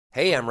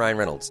Hey, I'm Ryan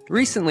Reynolds.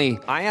 Recently,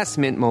 I asked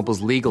Mint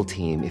Mobile's legal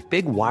team if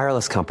big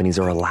wireless companies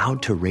are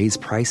allowed to raise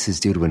prices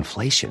due to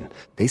inflation.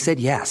 They said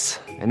yes.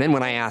 And then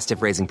when I asked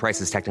if raising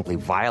prices technically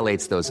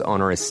violates those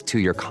onerous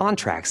two-year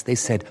contracts, they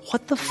said,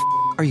 "What the f***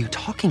 are you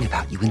talking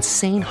about, you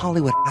insane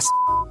Hollywood ass?"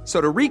 So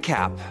to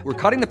recap, we're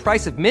cutting the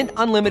price of Mint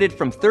Unlimited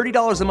from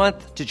 $30 a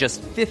month to just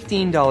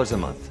 $15 a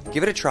month.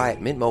 Give it a try at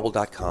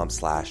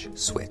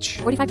mintmobile.com/switch.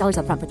 $45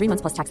 up front for 3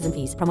 months plus taxes and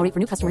fees. Promo rate for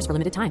new customers for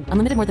limited time.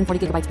 Unlimited more than 40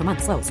 gigabytes per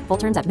month. Slows full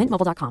terms at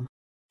mintmobile.com.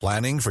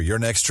 Planning for your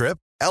next trip?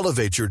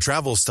 Elevate your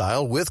travel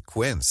style with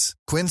Quince.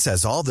 Quince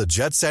has all the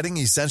jet-setting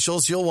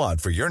essentials you'll want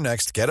for your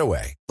next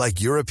getaway, like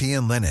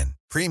European linen,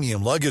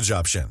 premium luggage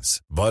options,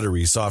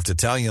 buttery soft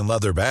Italian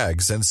leather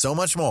bags, and so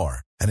much more.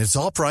 And it's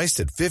all priced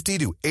at 50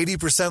 to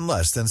 80%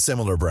 less than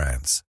similar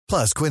brands.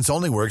 Plus, Quince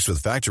only works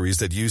with factories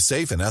that use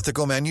safe and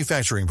ethical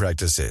manufacturing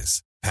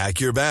practices.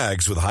 Pack your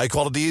bags with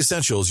high-quality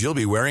essentials you'll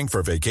be wearing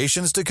for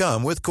vacations to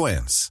come with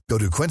Quince. Go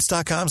to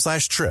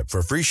quince.com/trip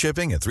for free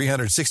shipping and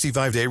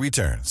 365-day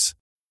returns.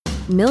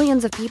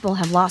 Millions of people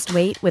have lost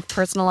weight with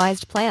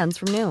personalized plans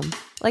from Noom.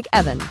 Like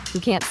Evan, who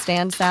can't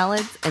stand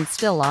salads and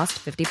still lost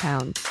 50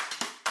 pounds.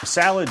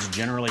 Salads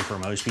generally for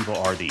most people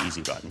are the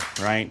easy button,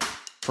 right?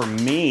 For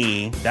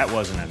me, that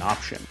wasn't an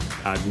option.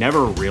 I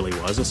never really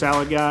was a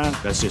salad guy.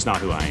 That's just not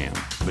who I am.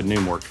 But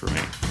Noom worked for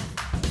me.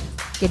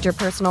 Get your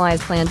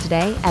personalized plan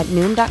today at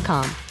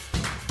Noom.com.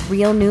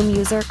 Real Noom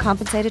user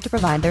compensated to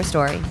provide their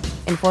story.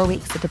 In 4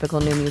 weeks, the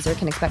typical Noom user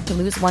can expect to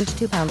lose 1 to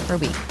 2 pounds per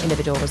week.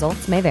 Individual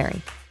results may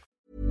vary.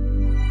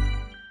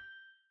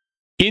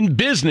 In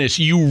business,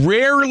 you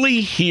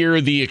rarely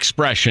hear the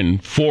expression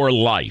 "for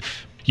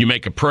life." You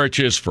make a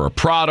purchase for a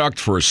product,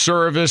 for a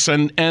service,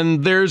 and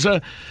there's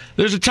a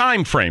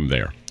time frame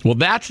there. Well,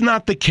 that's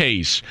not the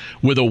case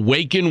with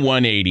Awaken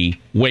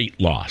 180 weight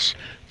loss.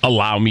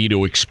 Allow me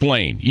to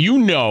explain. You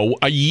know,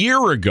 a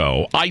year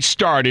ago, I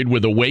started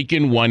with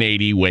Awaken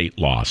 180 weight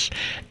loss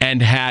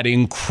and had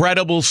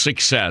incredible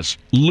success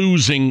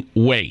losing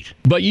weight.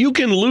 But you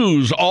can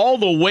lose all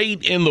the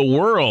weight in the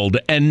world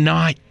and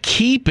not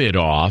keep it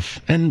off.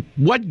 And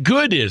what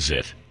good is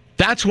it?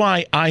 That's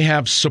why I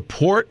have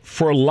support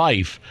for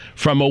life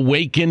from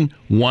Awaken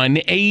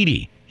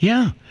 180.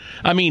 Yeah.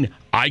 I mean,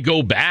 I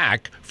go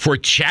back for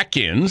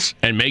check-ins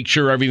and make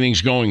sure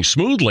everything's going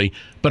smoothly.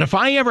 But if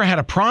I ever had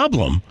a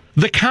problem,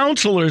 the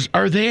counselors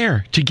are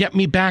there to get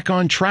me back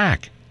on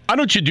track. Why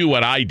don't you do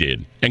what I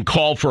did and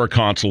call for a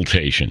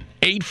consultation?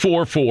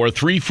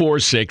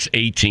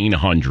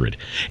 844-346-1800.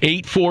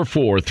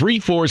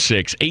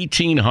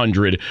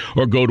 844-346-1800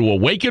 or go to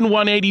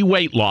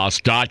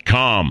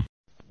awaken180weightloss.com.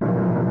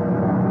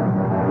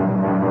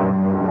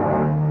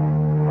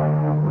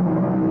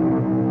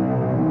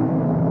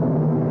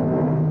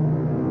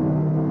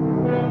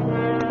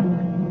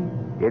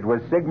 It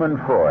was Sigmund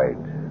Freud,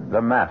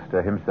 the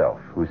master himself,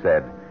 who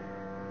said,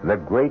 "The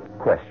great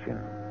question,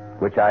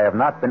 which I have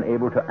not been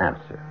able to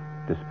answer,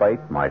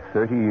 despite my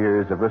 30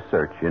 years of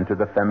research into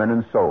the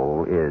feminine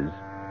soul, is,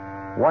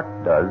 what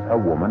does a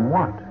woman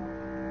want?"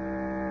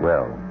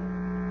 Well,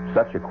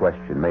 such a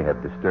question may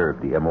have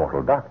disturbed the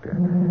immortal doctor,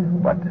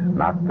 but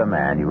not the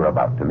man you are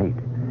about to meet.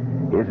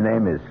 His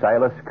name is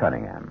Silas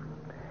Cunningham.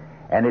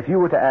 And if you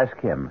were to ask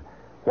him,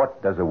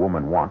 "What does a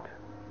woman want?"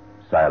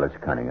 Silas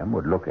Cunningham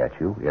would look at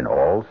you in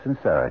all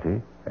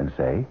sincerity and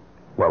say,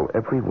 "Well,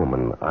 every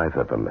woman I've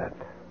ever met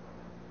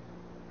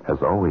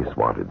has always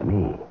wanted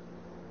me."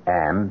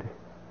 And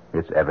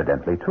it's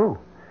evidently true,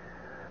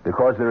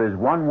 because there is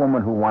one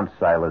woman who wants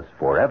Silas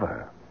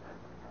forever,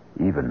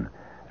 even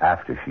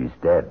after she's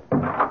dead.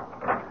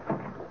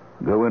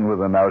 Go in with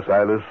her now,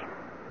 Silas.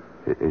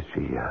 Is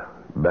she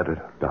better,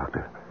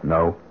 Doctor?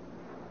 No.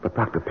 But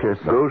Dr.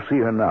 Pearson... Go see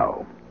her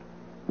now,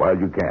 while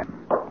you can.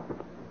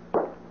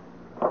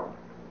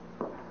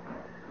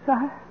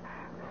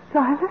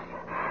 Silas?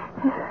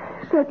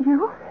 Is that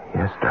you?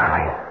 Yes,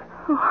 darling.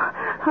 Oh,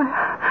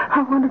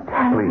 I want to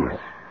tell you. Please,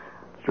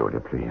 Julia,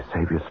 please,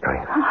 save your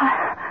strength.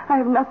 I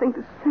have nothing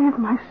to save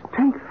my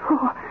strength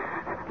for.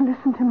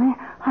 Listen to me.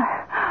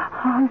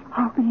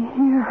 I'll be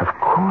here. Of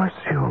course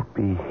you'll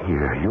be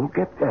here. You'll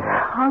get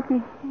better. I'll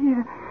be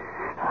here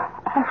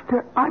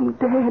after I'm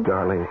dead.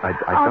 Darling, I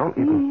I'll don't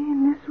even...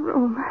 in this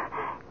room.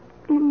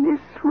 In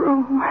this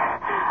room.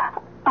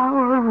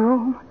 Our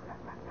room.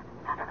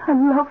 I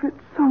love it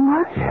so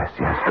much. Yes,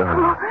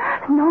 darling. Oh,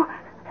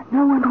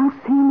 no one will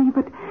see me,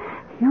 but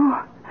you'll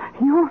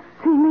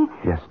see me.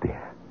 Yes,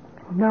 dear.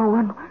 No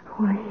one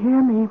will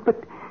hear me,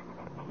 but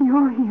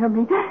you'll hear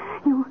me.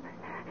 You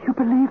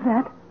believe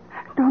that,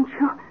 don't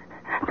you?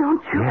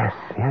 Don't you? Yes,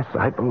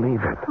 I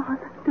believe it. Oh,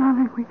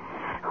 darling,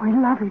 we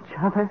love each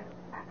other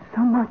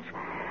so much.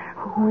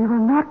 We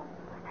will not.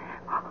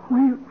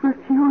 We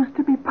refuse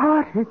to be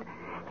parted,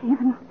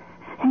 even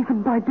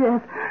by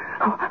death.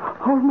 Oh,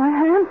 hold my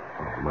hand. Oh,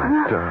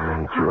 my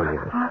darling Julia.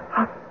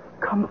 I'll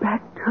come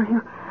back to you,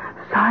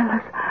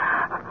 Silas.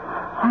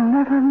 I'll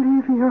never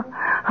leave you.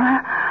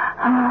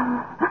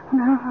 I'll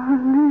never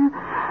leave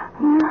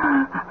you.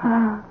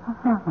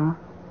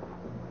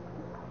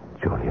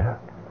 Julia.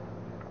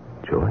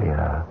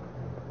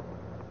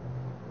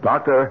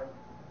 Doctor?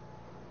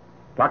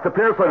 Dr.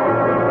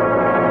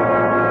 Pearson?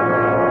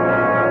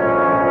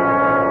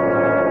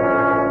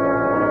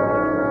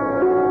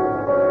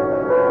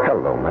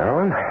 Hello,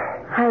 Marilyn.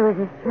 I was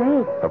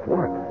afraid Of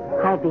what?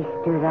 I'd be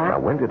stood Now,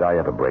 up. when did I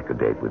ever break a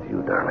date with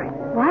you, darling?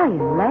 Why,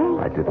 you're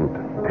late. I didn't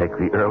take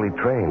the early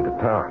train to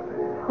town.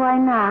 Why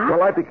not?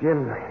 Well, I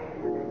begin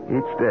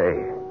each day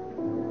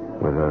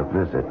with a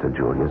visit to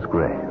Julia's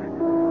grave.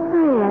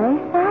 Really,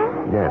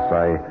 sir? Yes,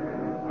 I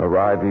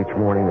arrive each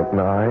morning at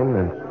 9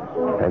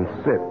 and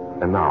sit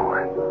an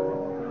hour.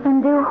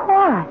 And do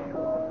what?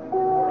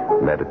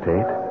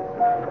 Meditate.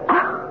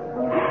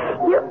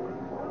 Oh,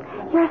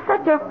 you're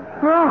such a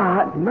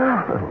fraud.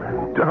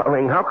 Marilyn,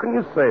 darling, how can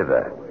you say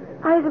that?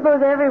 I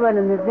suppose everyone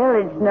in the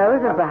village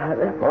knows about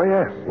it. Oh,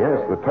 yes.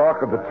 The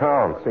talk of the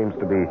town seems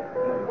to be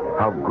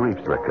how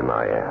grief-stricken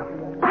I am.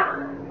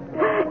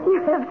 You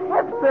have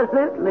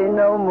absolutely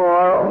no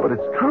moral. But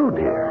it's true,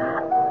 dear.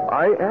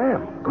 I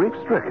am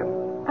grief-stricken.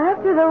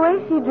 After the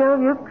way she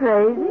drove you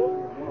crazy?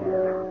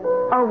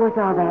 Or was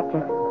all that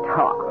just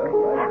talk?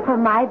 For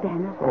my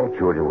benefit? Oh,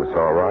 Julia was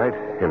all right,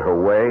 in her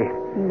way.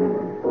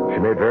 She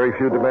made very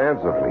few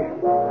demands of me.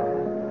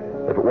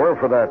 If it weren't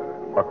for that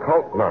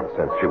occult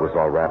nonsense she was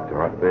all wrapped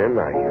up in,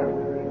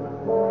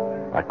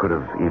 I could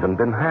have even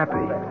been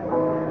happy.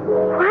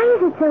 Why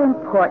is it so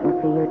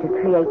important for you to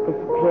create this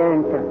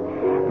appearance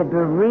of the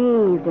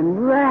bereaved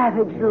and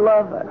ravaged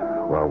lover?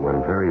 Well,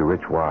 when very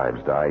rich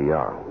wives die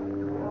young,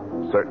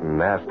 certain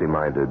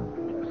nasty-minded,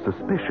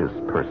 suspicious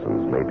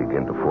persons may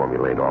begin to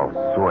formulate all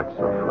sorts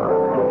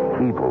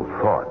of evil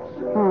thoughts.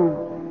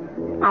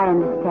 I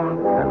understand.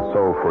 And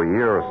so for a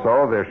year or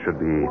so, there should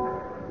be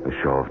a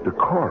show of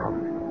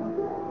decorum.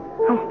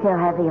 I still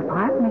have the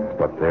apartment.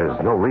 But there's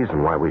no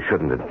reason why we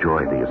shouldn't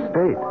enjoy the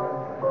estate.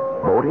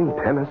 Boating,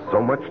 tennis,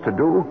 so much to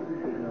do.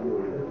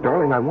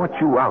 Darling, I want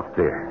you out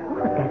there.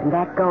 But doesn't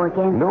that go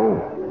against...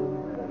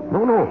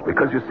 No,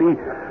 because you see,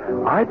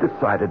 I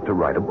decided to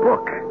write a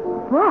book.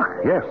 Book?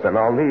 Yes, and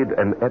I'll need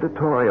an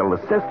editorial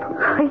assistant.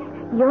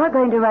 You're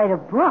going to write a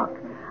book?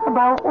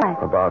 About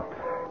what? About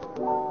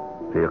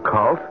the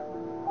occult,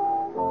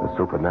 the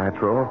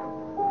supernatural,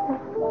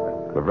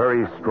 the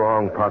very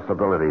strong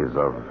possibilities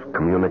of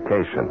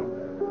communication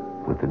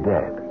with the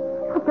dead.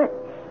 But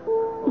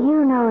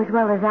you know as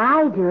well as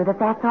I do that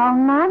that's all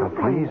nonsense.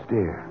 Now, please,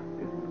 dear.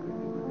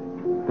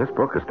 This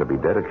book is to be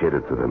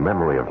dedicated to the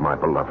memory of my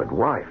beloved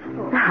wife.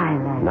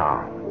 Silence.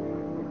 Now,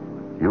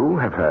 you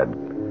have had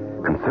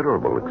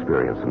considerable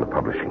experience in the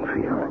publishing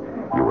field.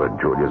 You were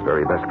Julia's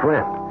very best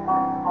friend.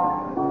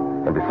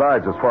 And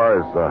besides, as far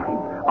as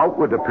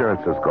outward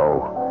appearances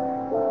go,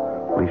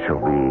 we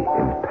shall be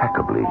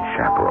impeccably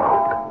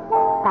chaperoned.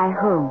 By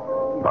whom?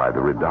 By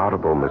the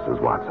redoubtable Mrs.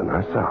 Watson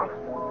herself.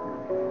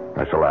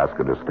 I shall ask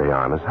her to stay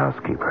on as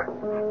housekeeper.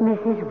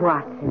 Mrs.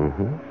 Watson.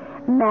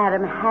 Mm-hmm.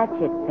 Madam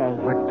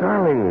Hatchetface. But,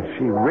 darling,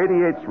 she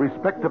radiates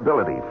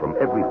respectability from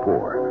every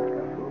pore.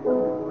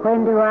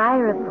 When do I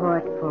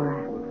report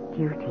for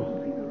duty?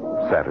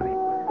 Saturday.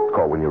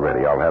 Call when you're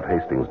ready. I'll have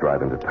Hastings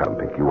drive into town,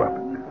 pick you up.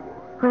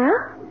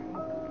 Well,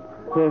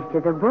 here's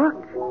to the book.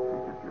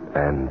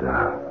 And,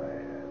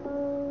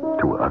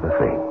 to other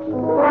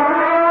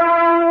things.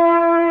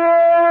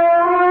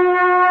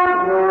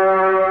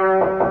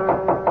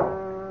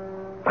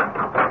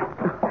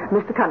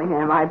 Mr.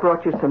 Cunningham, I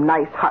brought you some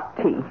nice hot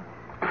tea.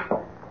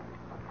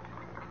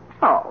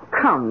 Oh,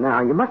 come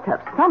now. You must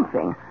have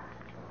something.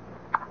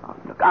 Oh,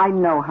 look, I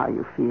know how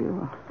you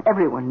feel.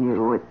 Everyone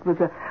knew. It was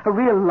a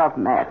real love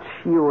match,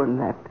 you and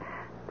that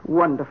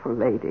wonderful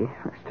lady,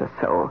 Mr.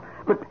 Soul.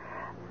 But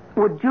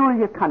would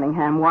Julia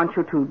Cunningham want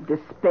you to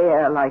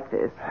despair like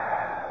this?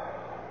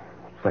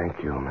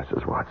 Thank you,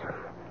 Mrs. Watson.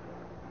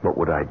 What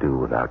would I do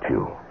without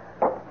you?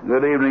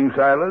 Good evening,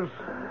 Silas.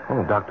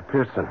 Oh, Dr.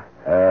 Pearson.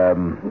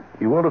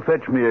 You want to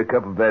fetch me a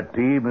cup of that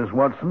tea, Miss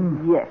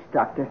Watson? Yes,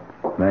 Doctor.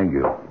 Thank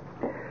you.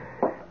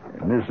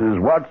 Mrs.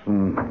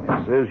 Watson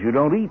says you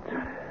don't eat.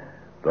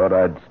 Thought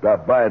I'd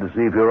stop by to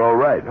see if you're all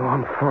right. Oh,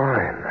 I'm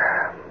fine.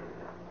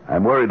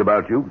 I'm worried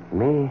about you.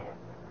 Me?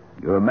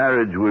 Your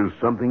marriage was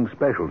something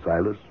special,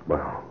 Silas.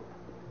 Well,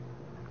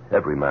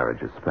 every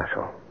marriage is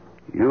special.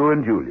 You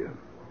and Julia.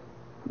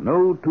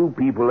 No two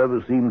people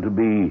ever seem to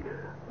be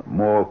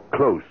more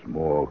close,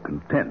 more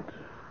content,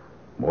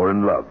 more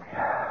in love.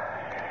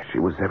 She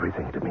was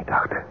everything to me,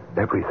 Doctor.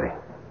 Everything.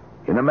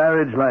 In a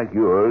marriage like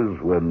yours,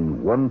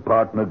 when one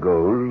partner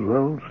goes,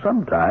 well,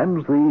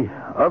 sometimes the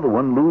other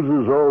one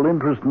loses all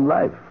interest in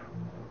life.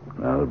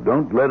 Now,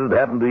 don't let it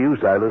happen to you,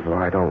 Silas. Well,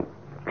 I don't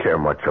care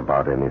much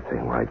about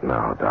anything right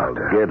now,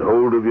 Doctor. Get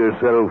hold of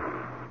yourself.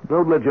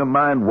 Don't let your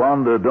mind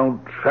wander.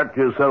 Don't shut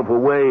yourself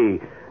away.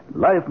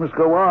 Life must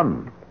go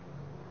on.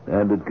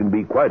 And it can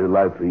be quite a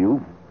life for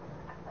you.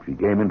 She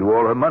came into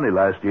all her money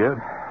last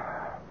year.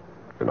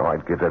 You know,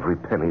 I'd give every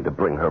penny to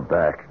bring her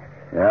back.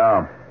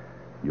 Yeah,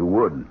 you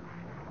would.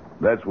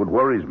 That's what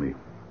worries me.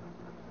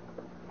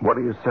 What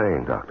are you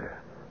saying, Doctor?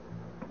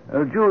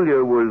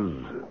 Julia was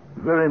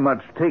very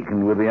much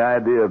taken with the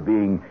idea of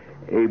being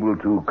able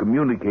to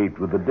communicate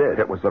with the dead.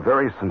 It was a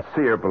very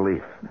sincere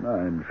belief.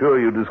 I'm sure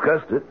you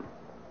discussed it.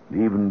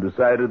 Even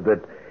decided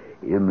that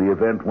in the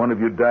event one of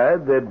you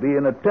died, there'd be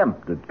an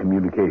attempt at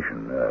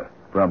communication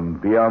from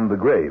beyond the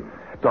grave.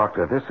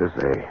 Doctor, this is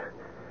a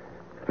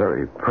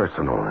very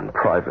personal and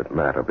private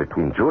matter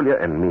between Julia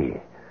and me.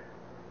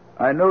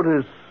 I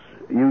notice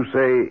you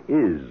say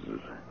is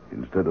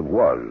instead of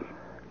was.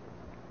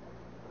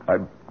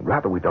 I'd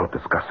rather we don't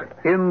discuss it.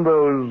 In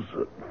those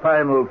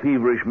final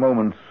feverish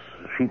moments,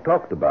 she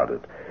talked about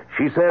it.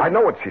 She said... I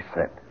know what she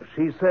said.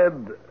 She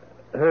said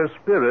her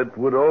spirit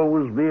would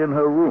always be in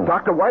her room.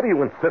 Doctor, why do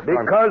you insist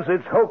on... Because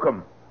it's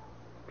hokum.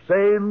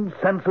 Sane,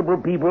 sensible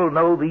people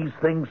know these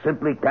things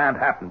simply can't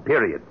happen,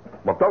 period.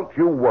 Well, don't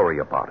you worry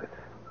about it.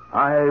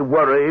 I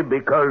worry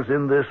because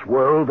in this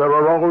world there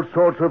are all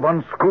sorts of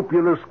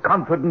unscrupulous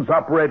confidence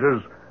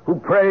operators who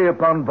prey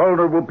upon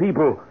vulnerable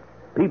people.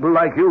 People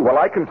like you. Well,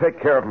 I can take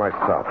care of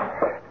myself.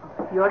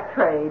 Your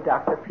tray,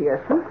 Dr.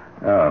 Pearson.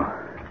 Oh.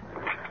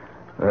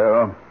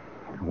 Well,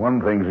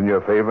 one thing's in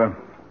your favor.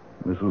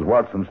 Mrs.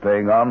 Watson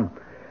staying on,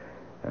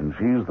 and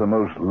she's the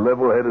most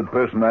level-headed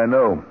person I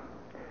know.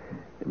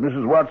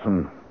 Mrs.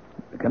 Watson,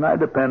 can I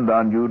depend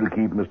on you to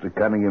keep Mr.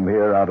 Cunningham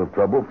here out of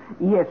trouble?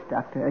 Yes,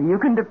 Doctor. You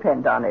can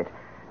depend on it.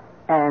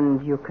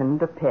 And you can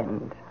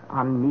depend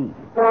on me.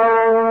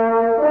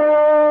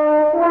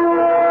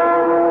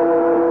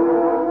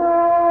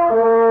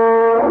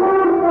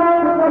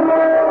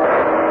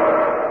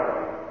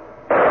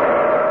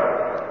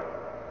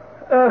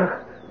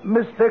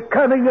 Mr.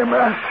 Cunningham.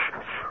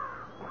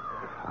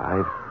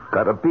 I've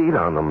got a beat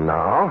on them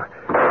now.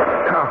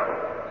 Oh,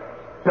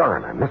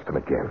 darn, I missed him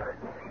again.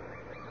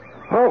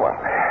 Oh, well.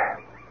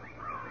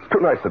 It's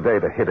too nice a day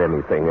to hit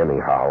anything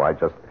anyhow. I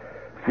just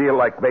feel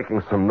like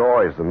making some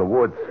noise in the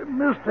woods.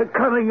 Mr.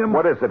 Cunningham.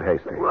 What is it,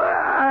 Hastings? Well,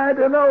 I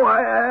don't know.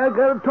 I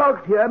got to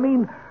talk to you. I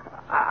mean,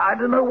 I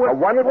don't know what...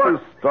 Well, why don't you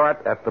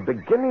start at the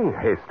beginning,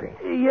 Hastings?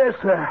 Yes,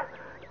 sir.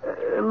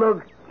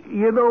 Look,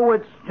 you know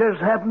what's just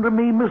happened to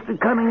me, Mr.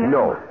 Cunningham?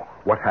 No.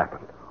 What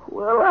happened?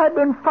 Well, I've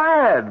been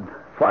fired.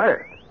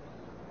 Fired?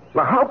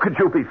 Now, how could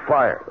you be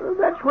fired? Well,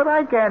 that's what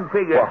I can't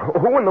figure. Well,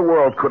 who in the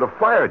world could have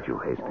fired you,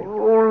 Hastings?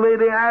 Old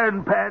Lady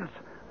Iron Pants.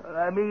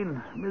 I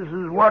mean,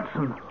 Mrs.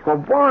 Watson. Well,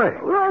 why?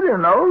 Well, I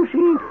don't know.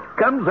 She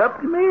comes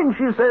up to me and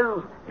she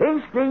says,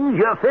 Hastings,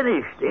 you're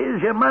finished.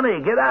 Here's your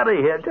money. Get out of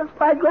here. Just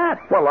like that.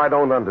 Well, I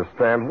don't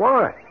understand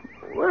why.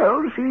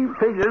 Well, she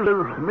figures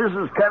if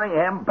Mrs.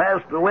 Cunningham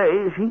passed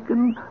away, she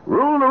can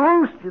rule the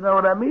roost, you know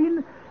what I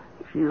mean?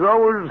 She's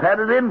always had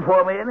it in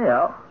for me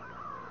anyhow.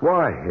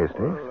 Why,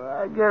 Hastings? Well,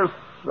 I guess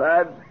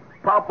I'd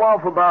pop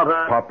off about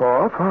her. Pop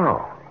off?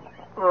 How?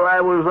 Well,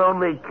 I was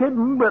only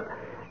kidding, but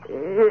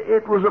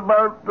it was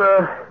about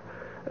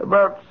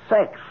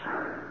sex.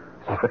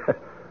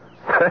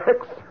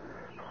 Sex?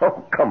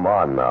 Oh, come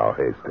on now,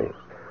 Hastings.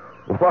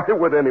 Why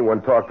would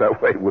anyone talk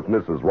that way with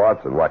Mrs.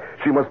 Watson? Why,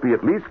 she must be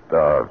at least,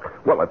 Yeah?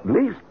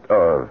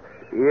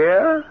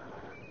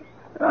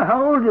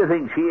 How old do you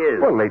think she is?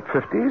 Well, late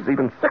 50s,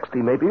 even 60,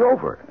 maybe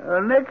over.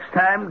 Next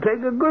time,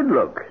 take a good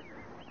look.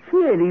 She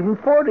ain't even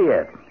 40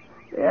 yet.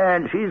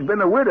 And she's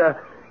been a widow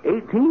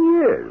 18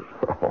 years.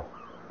 Oh.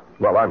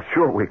 Well, I'm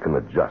sure we can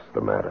adjust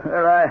the matter.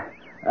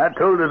 Well, I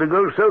told her to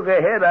go soak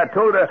her head. I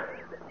told her,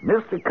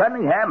 Mr.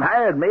 Cunningham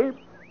hired me.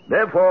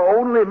 Therefore,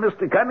 only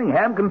Mr.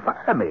 Cunningham can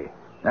fire me.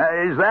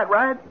 Is that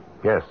right?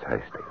 Yes,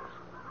 Hastings.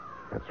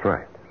 That's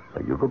right.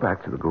 Now, you go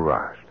back to the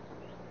garage.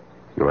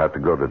 You'll have to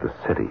go to the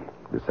city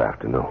this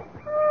afternoon.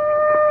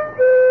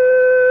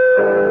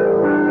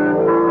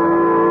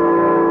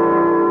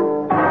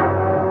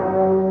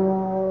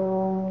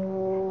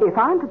 If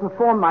I'm to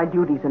perform my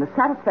duties in a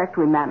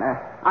satisfactory manner,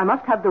 I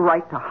must have the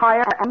right to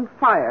hire and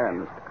fire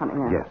Mr.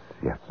 Cunningham.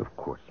 Yes, of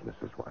course,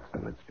 Mrs.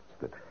 Watson. It's just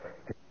that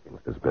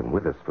Hastings has been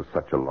with us for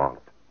such a long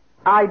time.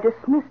 I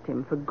dismissed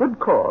him for good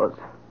cause.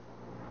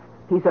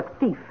 He's a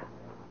thief.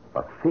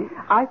 A thief?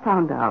 I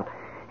found out.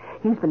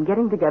 He's been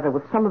getting together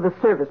with some of the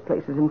service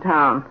places in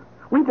town.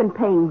 We've been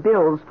paying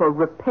bills for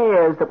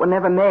repairs that were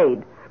never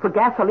made, for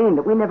gasoline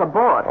that we never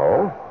bought.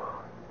 Oh?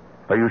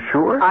 Are you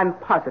sure? I'm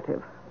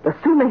positive. The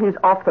sooner he's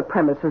off the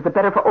premises, the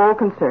better for all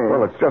concerned.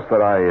 Well, it's just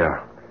that I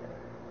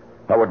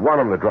would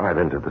want him to drive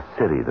into the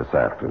city this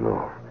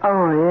afternoon.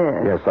 Oh,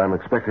 yes. Yes, I'm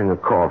expecting a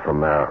call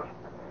from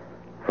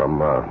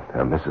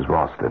Mrs.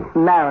 Ralston.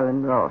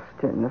 Marilyn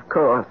Ralston, of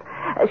course.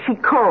 She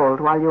called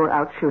while you were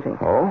out shooting.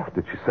 Oh?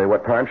 Did she say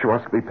what time she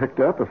wants to be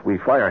picked up? If we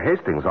fire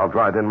Hastings, I'll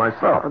drive in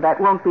myself. Oh,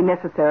 that won't be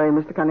necessary,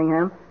 Mr.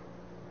 Cunningham.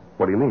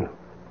 What do you mean?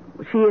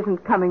 She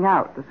isn't coming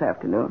out this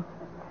afternoon.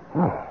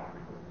 Oh.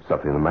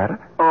 Something the matter?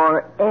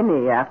 Or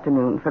any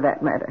afternoon, for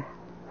that matter.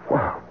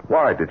 Well,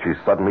 why? Did she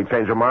suddenly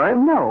change her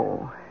mind?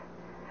 No.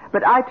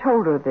 But I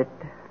told her that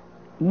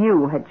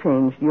you had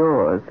changed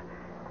yours.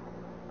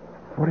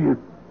 What are you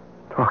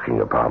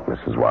talking about,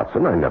 Mrs.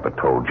 Watson? I never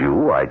told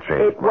you I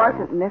changed It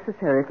wasn't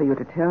necessary for you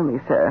to tell me,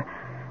 sir.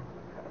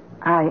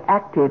 I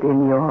acted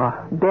in your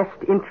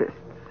best interests.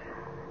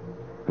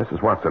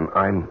 Mrs. Watson,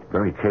 I'm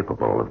very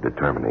capable of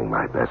determining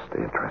my best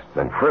interests.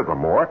 And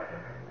furthermore,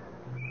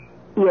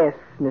 Yes,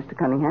 Mr.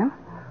 Cunningham.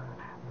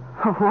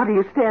 What are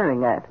you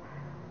staring at?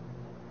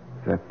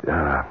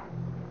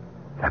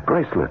 That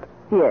bracelet.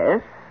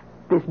 Yes,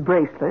 this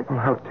bracelet. Well,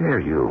 how dare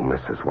you,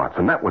 Mrs.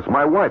 Watson? That was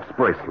my wife's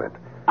bracelet.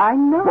 I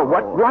know. Well,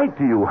 what right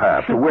do you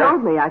have She to wear...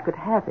 told me I could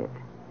have it.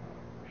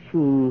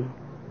 She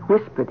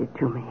whispered it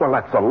to me. Well,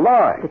 that's a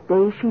lie. The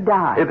day she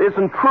died. It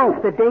isn't true.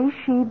 The day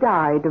she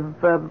died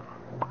of,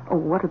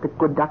 what did the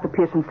good Dr.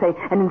 Pearson say?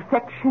 An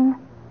infection?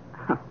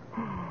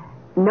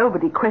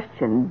 Nobody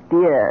questioned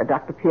dear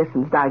Dr.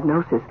 Pearson's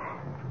diagnosis.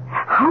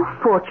 How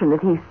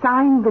fortunate he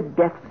signed the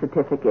death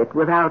certificate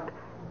without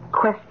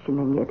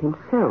questioning it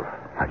himself.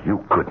 Now,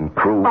 you couldn't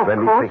prove anything.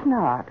 Of course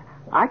not.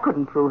 I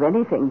couldn't prove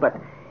anything, but...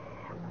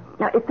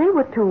 Now, if they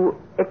were to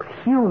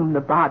exhume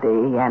the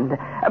body and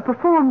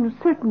perform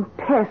certain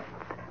tests...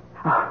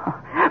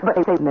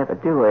 but they'd never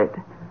do it.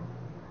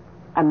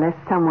 Unless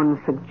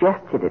someone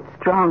suggested it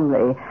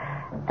strongly.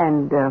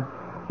 And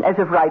as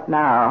of right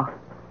now,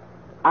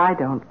 I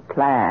don't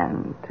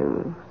plan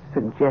to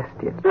suggest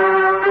it.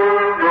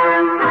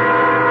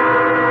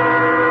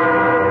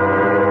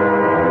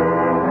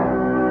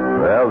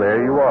 Well,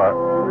 there you are.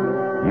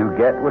 You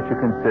get what you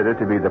consider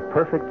to be the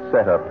perfect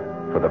setup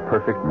for the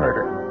perfect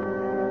murder.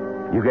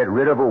 You get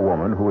rid of a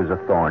woman who is a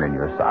thorn in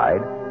your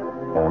side,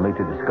 only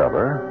to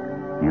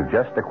discover you've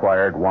just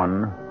acquired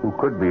one who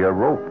could be a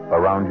rope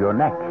around your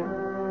neck.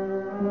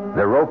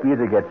 The rope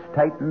either gets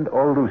tightened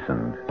or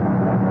loosened.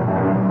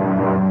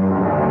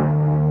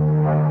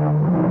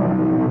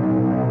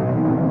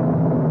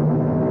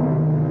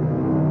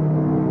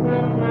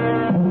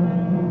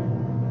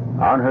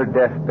 On her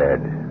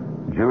deathbed,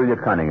 Julia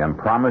Cunningham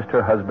promised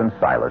her husband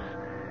Silas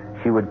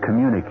she would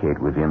communicate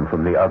with him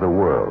from the other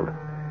world.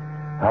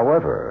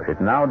 However,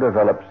 it now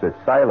develops that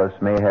Silas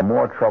may have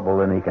more trouble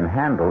than he can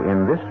handle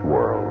in this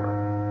world.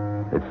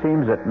 It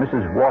seems that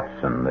Mrs.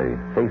 Watson, the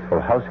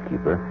faithful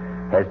housekeeper,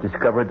 has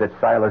discovered that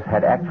Silas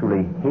had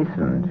actually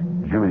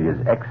hastened Julia's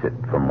exit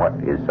from what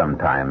is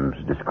sometimes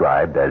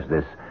described as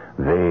this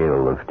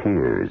veil of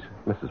tears.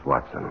 Mrs.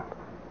 Watson,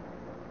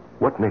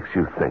 what makes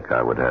you think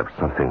I would have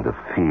something to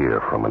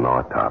fear from an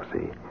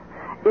autopsy?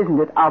 Isn't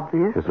it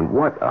obvious? Isn't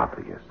what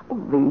obvious?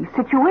 The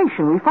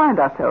situation we find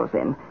ourselves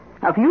in.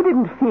 Now, if you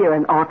didn't fear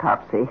an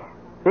autopsy,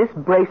 this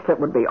bracelet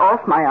would be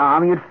off my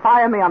arm, you'd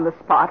fire me on the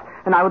spot,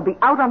 and I would be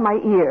out on my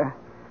ear.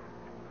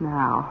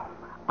 Now,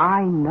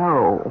 I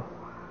know.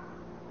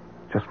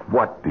 Just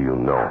what do you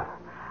know?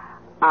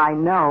 I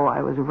know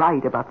I was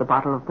right about the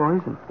bottle of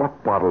poison.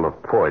 What bottle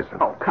of poison?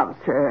 Oh, come,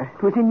 sir.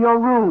 It was in your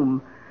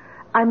room.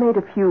 I made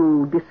a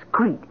few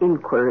discreet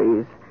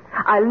inquiries.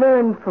 I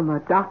learned from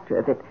a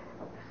doctor that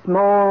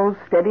small,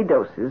 steady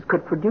doses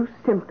could produce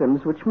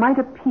symptoms which might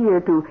appear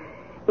to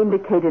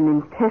indicate an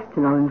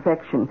intestinal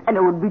infection, and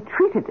it would be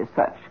treated as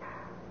such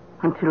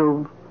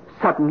until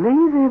suddenly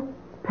the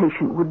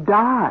patient would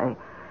die.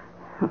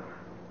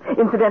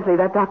 Incidentally,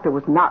 that doctor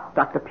was not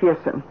Dr.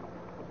 Pearson.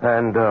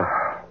 And,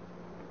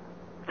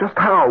 just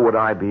how would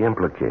I be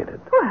implicated?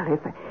 Well,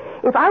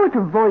 if I were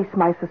to voice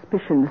my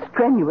suspicions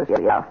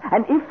strenuously enough,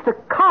 and if the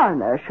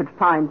coroner should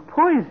find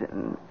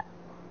poison...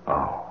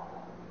 Oh,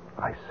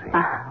 I see.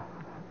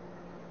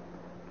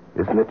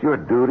 Isn't it your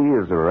duty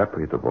as a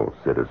reputable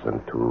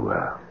citizen to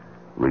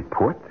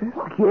report this?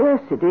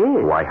 Yes, it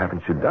is. Why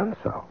haven't you done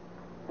so?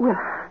 Well,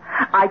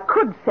 I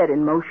could set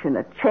in motion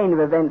a chain of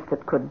events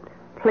that could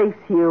place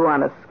you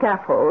on a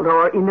scaffold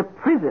or in a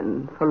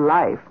prison for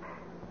life.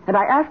 And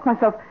I asked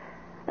myself,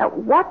 now,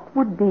 what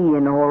would be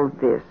in all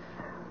this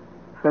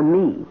for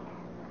me?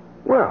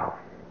 Well,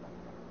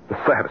 the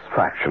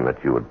satisfaction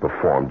that you had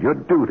performed your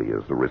duty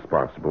as a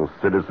responsible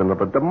citizen of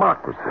a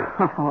democracy.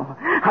 Oh,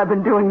 I've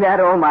been doing that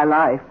all my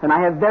life, and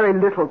I have very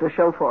little to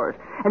show for it.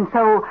 And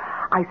so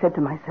I said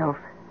to myself,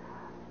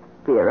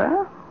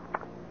 Vera?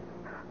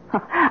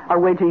 I'll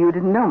wager you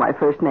didn't know my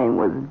first name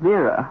was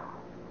Vera.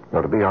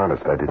 Well, to be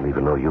honest, I didn't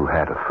even know you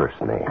had a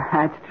first name.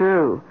 That's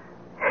true.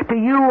 To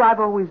you, I've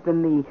always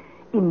been the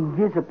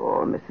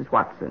invisible Mrs.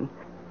 Watson.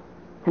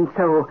 And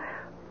so,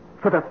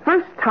 for the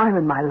first time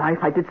in my life,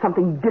 I did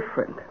something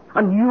different,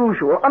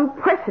 unusual,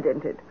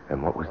 unprecedented.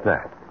 And what was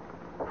that?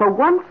 For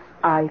once,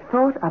 I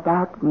thought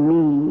about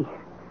me,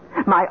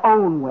 my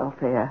own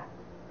welfare.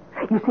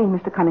 You see,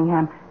 Mr.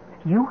 Cunningham,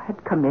 you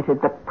had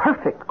committed the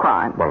perfect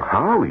crime. Well,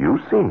 how? You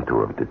seem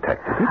to have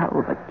detected it.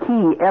 Oh, the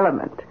key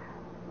element.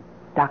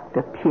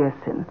 Dr.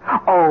 Pearson.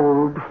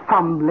 Old,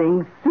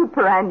 fumbling,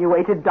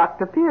 superannuated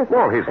Dr. Pearson.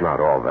 Well, he's not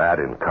all that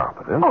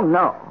incompetent. Oh,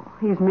 no.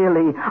 He's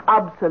merely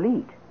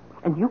obsolete.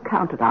 And you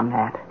counted on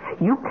that.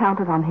 You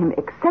counted on him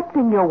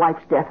accepting your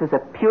wife's death as a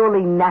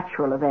purely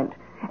natural event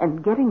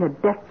and getting a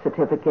death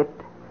certificate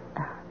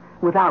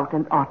without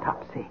an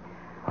autopsy.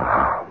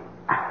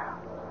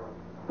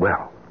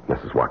 Well,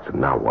 Mrs. Watson,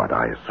 now what?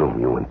 I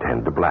assume you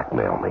intend to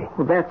blackmail me.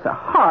 Well, that's a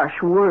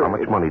harsh word. How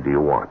much money do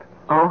you want?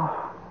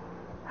 Oh,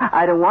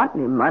 I don't want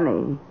any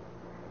money.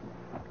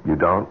 You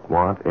don't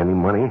want any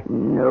money?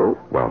 No.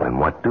 Well, then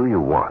what do you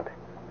want?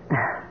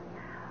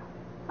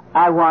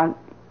 I want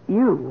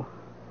you.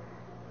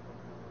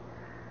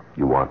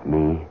 You want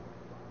me?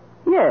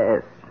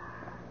 Yes.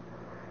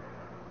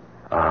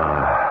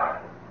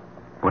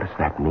 What does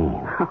that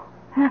mean?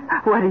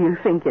 What do you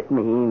think it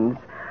means?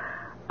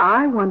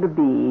 I want to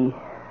be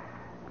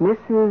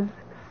Mrs.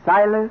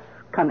 Silas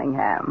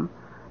Cunningham.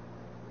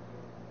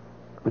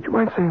 Would you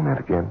mind saying that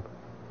again?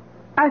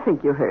 I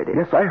think you heard it.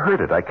 Yes, I heard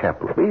it. I can't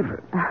believe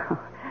it.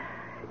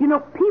 You know,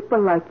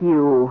 people like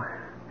you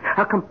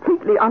are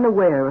completely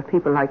unaware of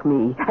people like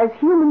me. As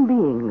human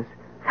beings,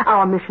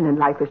 our mission in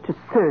life is to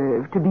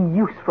serve, to be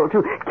useful,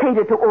 to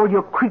cater to all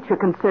your creature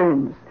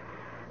concerns.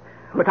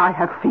 But I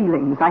have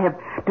feelings. I have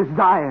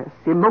desires,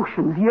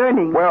 emotions,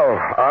 yearnings. Well,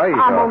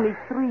 I'm only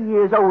 3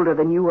 years older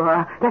than you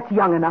are. That's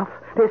young enough.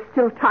 There's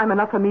still time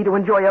enough for me to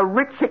enjoy a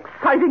rich,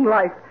 exciting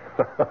life.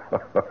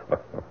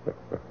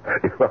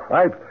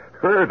 I've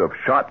heard of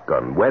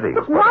shotgun weddings.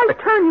 But why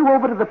turn you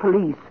over to the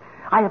police?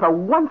 I have a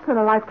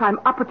once-in-a-lifetime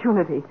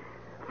opportunity.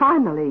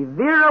 Finally,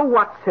 Vera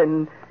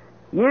Watson,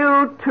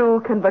 you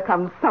too can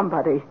become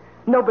somebody.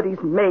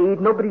 Nobody's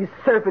maid, nobody's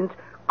servant.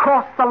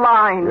 Cross the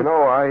line. You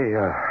know,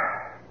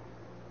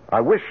 I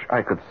wish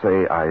I could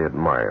say I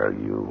admire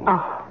you.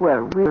 Oh,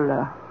 well,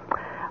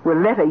 we'll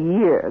let a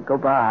year go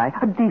by,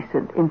 a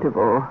decent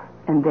interval,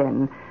 and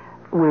then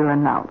we'll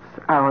announce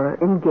our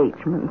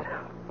engagement.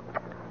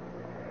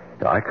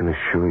 I can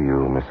assure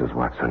you, Mrs.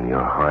 Watson,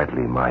 you're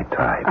hardly my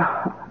type.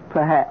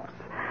 Perhaps.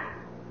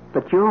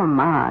 But you're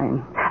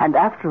mine, and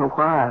after a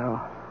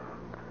while,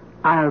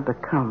 I'll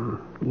become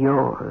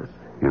yours.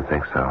 You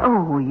think so?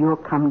 Oh, you'll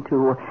come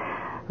to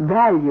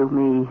value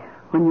me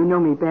when you know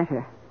me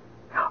better.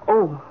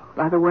 Oh,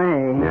 by the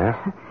way... Yes?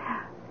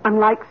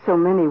 Unlike so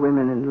many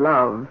women in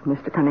love,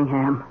 Mr.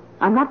 Cunningham,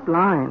 I'm not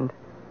blind.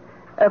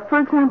 For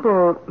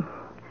example,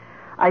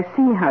 I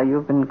see how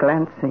you've been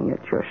glancing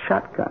at your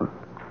shotgun.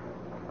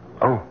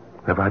 Oh,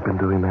 have I been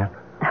doing that?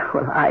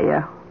 Well,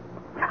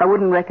 I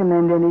wouldn't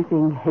recommend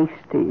anything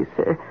hasty,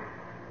 sir.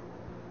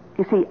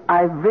 You see,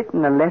 I've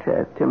written a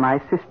letter to my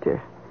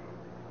sister.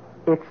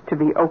 It's to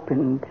be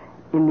opened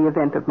in the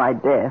event of my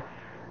death.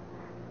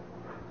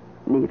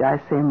 Need I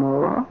say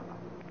more?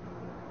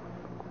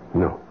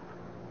 No.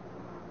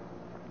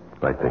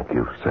 I think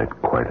you've said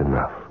quite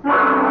enough.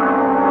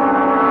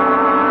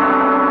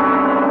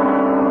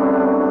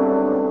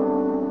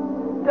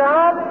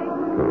 Darling.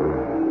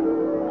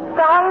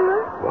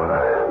 Silas.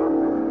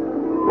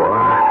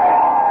 Why?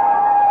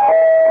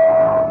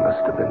 Oh,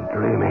 must have been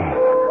dreaming.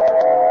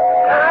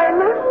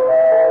 Silas.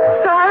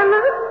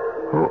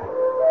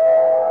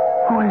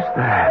 Who is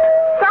that?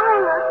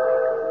 Silas.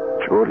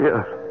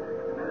 Julia.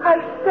 I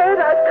said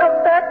I'd come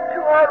back to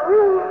our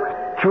room.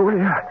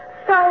 Julia.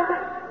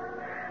 Silas.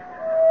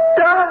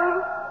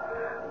 Darling,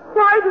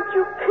 why did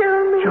you kill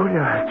me?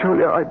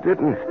 Julia, I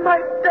didn't. My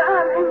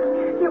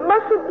darling, you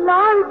mustn't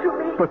lie to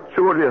me. But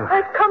Julia...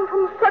 I've come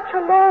from such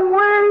a long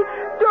way.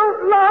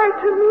 Don't lie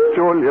to me.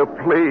 Julia,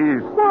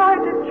 please. Why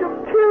did you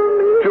kill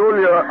me?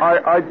 Julia,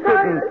 I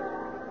didn't.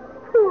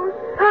 Oh,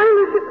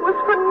 Silas, it was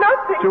for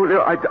nothing.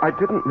 Julia, I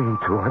didn't mean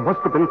to. I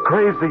must have been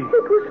crazy.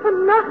 It was for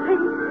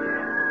nothing.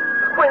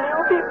 Will you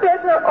be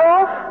better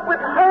off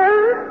with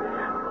her?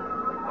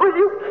 Will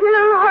you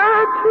kill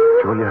her, too?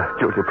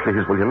 Julia,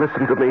 please, will you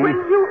listen to me? Will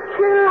you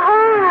kill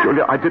her?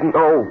 Julia, I didn't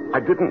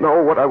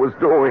know what I was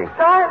doing.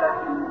 Silas,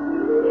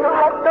 you'll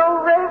have no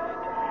rest,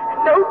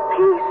 no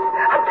peace,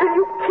 until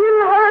you kill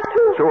her,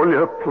 too.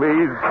 Julia,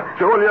 please.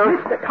 Julia.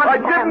 Mr. Cunningham. I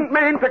didn't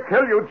mean to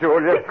kill you,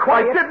 Julia. Be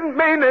quiet. I didn't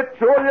mean it,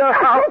 Julia.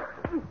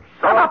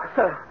 Shut up,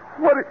 sir.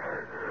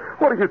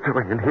 What are you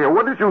doing in here?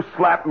 What did you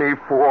slap me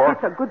for?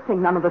 It's a good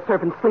thing none of the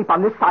servants sleep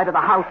on this side of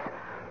the house.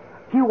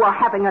 You were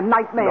having a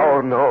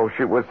nightmare. No,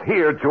 she was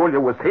here. Julia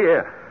was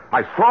here.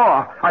 I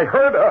saw her. I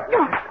heard her.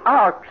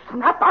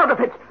 Snap out of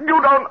it. You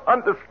don't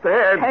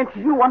understand. Can't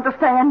you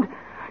understand?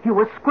 You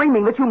were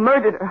screaming that you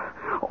murdered her.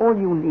 All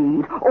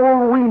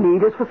we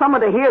need is for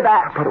someone to hear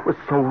that. But it was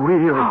so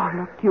real. Oh,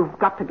 look, you've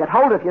got to get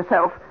hold of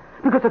yourself.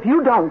 Because if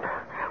you don't,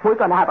 we're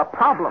going to have a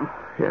problem.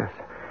 Yes,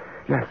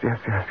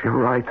 you're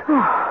right.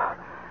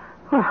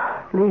 Well,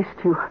 at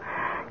least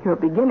you're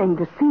beginning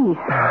to see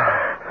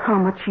how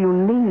much you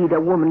need a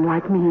woman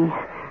like me.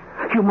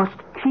 You must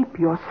keep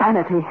your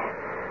sanity.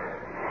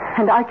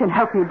 And I can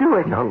help you do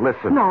it. Now,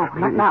 listen. No,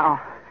 please. not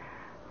now.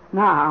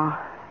 Now,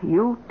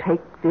 you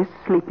take this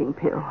sleeping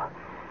pill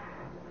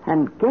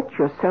and get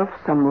yourself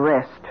some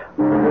rest.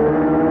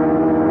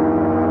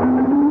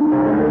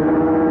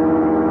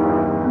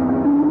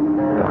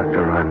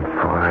 Doctor, I'm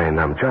fine.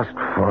 I'm just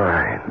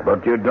fine.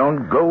 But you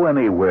don't go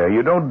anywhere.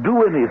 You don't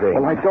do anything.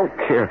 Well, I don't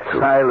care to.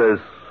 Silas,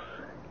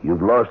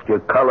 you've lost your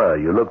color.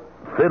 You look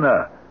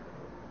thinner.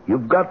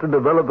 You've got to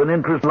develop an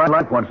interest in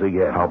life once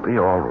again. I'll be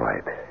all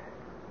right.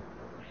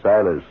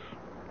 Silas,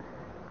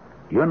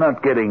 you're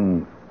not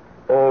getting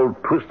all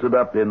twisted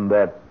up in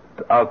that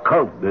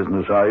occult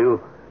business, are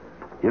you?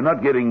 You're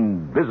not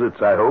getting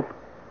visits, I hope.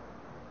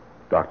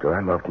 Doctor,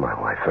 I loved my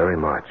wife very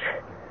much.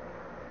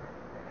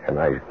 And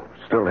I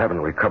still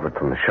haven't recovered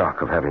from the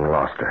shock of having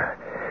lost her.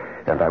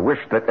 And I wish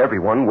that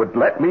everyone would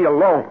let me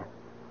alone.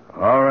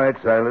 All right,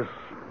 Silas.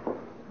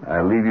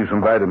 I'll leave you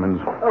some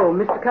vitamins. Oh,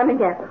 Mr.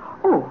 Cunningham.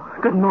 Oh,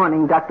 good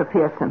morning, Dr.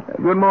 Pearson.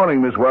 Good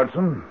morning, Miss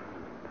Watson.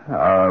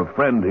 Our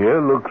friend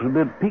here looks a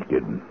bit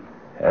peaked.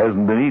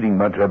 Hasn't been eating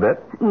much, I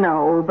bet.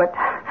 No, but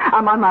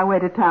I'm on my way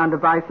to town to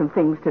buy some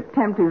things to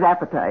tempt his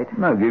appetite.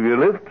 I'll give you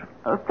a lift.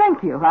 Oh,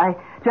 thank you. I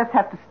just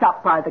have to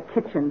stop by the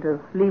kitchen to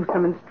leave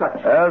some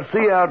instructions. I'll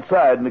see you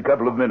outside in a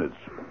couple of minutes.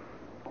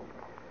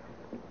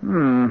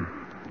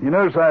 You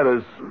know,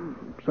 Silas,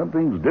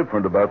 something's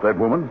different about that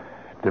woman.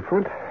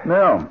 Different?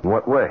 No. In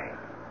what way?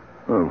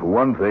 Well, for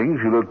one thing,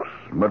 she looks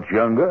much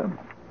younger.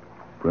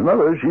 For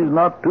another, she's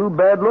not too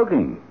bad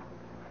looking.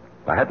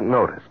 I hadn't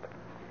noticed.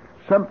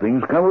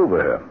 Something's come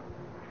over her.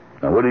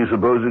 Now, what do you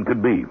suppose it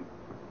could be?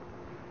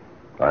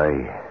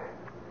 I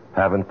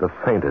haven't the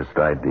faintest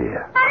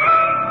idea.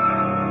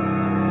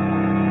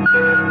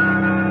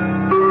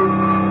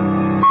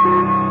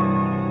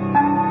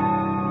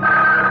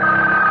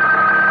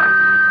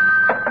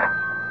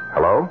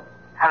 Hello?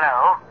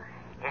 Hello?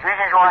 Is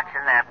Mrs.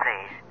 Watson there,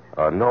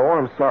 please? No,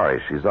 I'm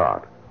sorry. She's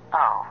out.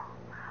 Oh.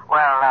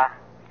 Well,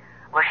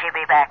 will she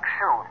be back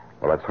soon?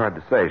 Well, it's hard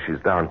to say. She's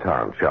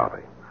downtown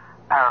shopping.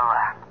 Oh,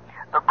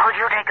 could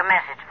you take a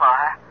message for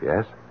her?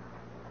 Yes?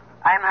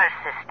 I'm her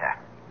sister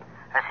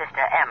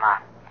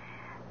Emma.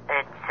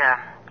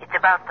 It's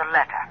about the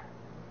letter.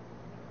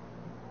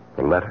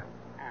 The letter?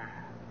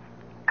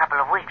 A couple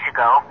of weeks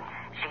ago,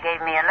 she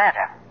gave me a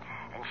letter,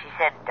 and she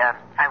said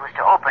I was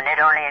to open it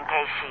only in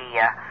case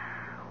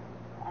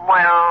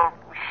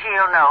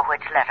she'll know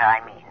which letter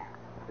I mean.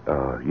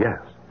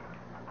 Yes.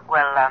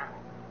 Well,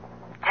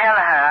 tell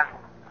her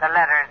the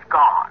letter's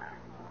gone.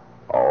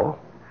 Oh?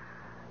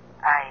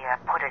 I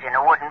put it in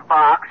a wooden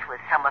box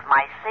with some of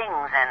my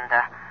things,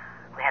 and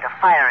we had a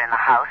fire in the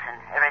house, and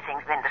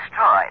everything's been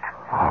destroyed.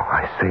 Oh,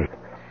 I see.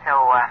 So,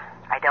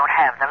 I don't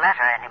have the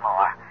letter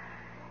anymore.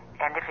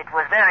 And if it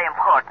was very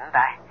important,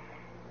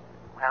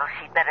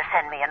 she'd better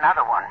send me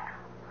another one.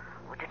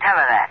 Would you tell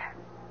her that?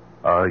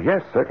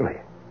 Yes, certainly.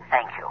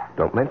 Thank you.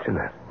 Don't mention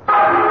that.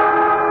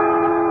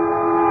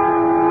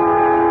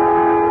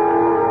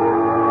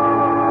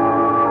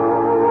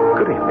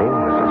 Good evening,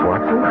 Mrs.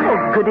 Watson.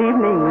 Oh, good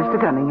evening, Mr.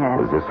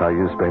 Cunningham. Is this how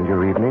you spend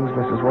your evenings,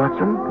 Mrs.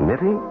 Watson?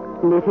 Knitting?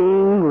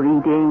 Knitting,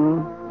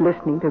 reading,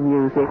 listening to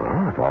music.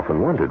 Well, I've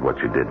often wondered what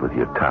you did with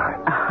your time.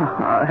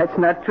 Oh, that's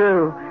not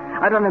true.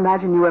 I don't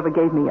imagine you ever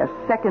gave me a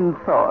second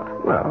thought.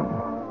 Well,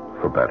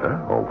 for better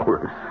or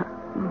worse.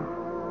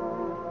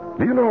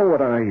 Do you know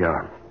what I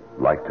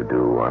like to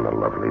do on a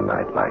lovely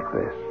night like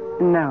this?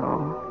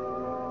 No.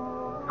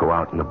 Go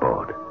out in a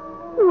boat.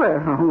 Well,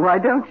 why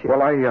don't you?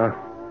 Well, I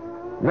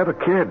never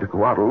cared to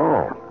go out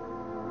alone.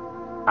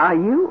 Are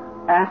you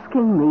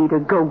asking me to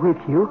go with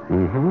you?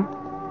 Mm-hmm.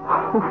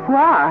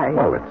 Why?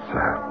 Well, it's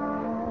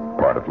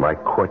part of my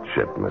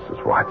courtship,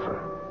 Mrs. Watson.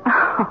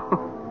 Oh,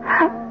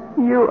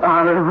 you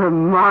are a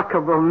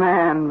remarkable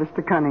man,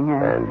 Mr.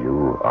 Cunningham. And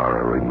you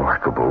are a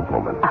remarkable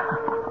woman.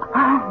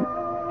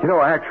 You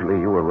know, actually,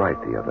 you were right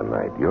the other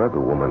night. You're the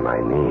woman I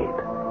need.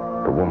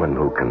 The woman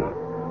who can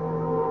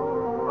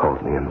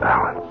hold me in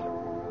balance.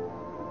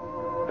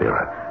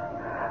 Vera.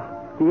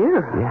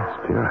 Vera? Yes,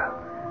 Vera.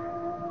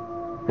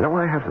 You know,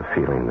 I have the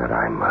feeling that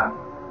I'm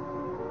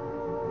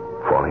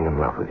falling in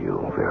love with you,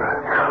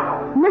 Vera.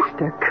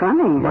 Mr.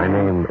 Cunningham. My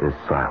name is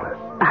Silas.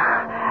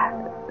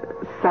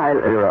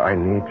 Silas. Vera, I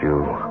need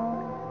you.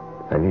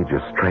 I need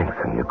your strength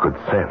and your good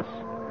sense.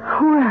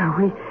 Well,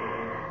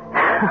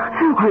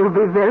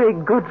 we'll be very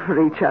good for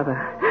each other.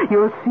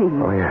 You'll see.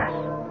 Oh, yes.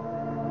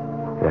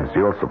 Yes,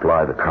 you'll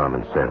supply the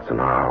common sense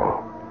and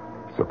I'll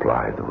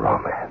supply the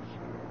romance.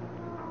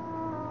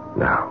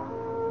 Now,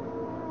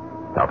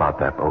 how about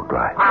that boat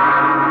ride?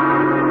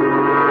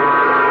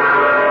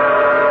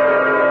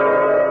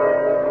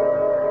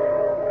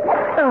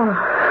 Oh,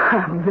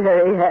 I'm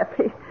very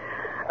happy.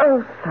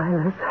 Oh,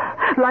 Silas,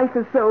 life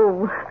is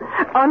so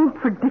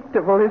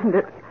unpredictable, isn't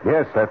it?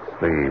 Yes, that's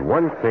the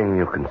one thing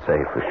you can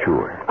say for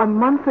sure. A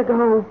month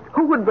ago,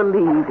 who would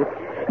believe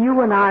that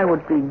you and I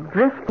would be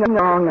drifting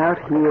along out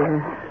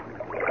here,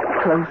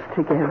 close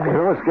together? You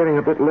know, it's getting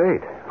a bit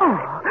late.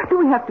 Oh, do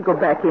we have to go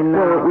back in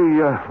now?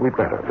 Well, we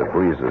better. The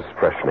breeze is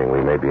freshening.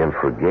 We may be in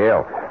for a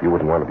gale. You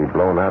wouldn't want to be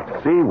blown out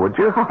to sea, would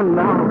you? Oh,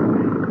 no.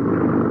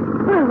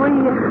 Well,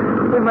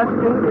 we must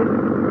do this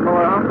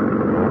more often.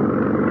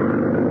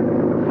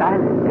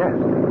 Silas? Yes.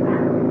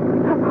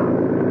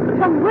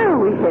 So where are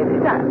we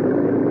headed?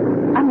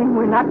 I mean,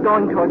 we're not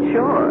going toward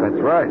shore.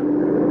 That's right.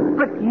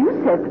 But you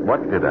said...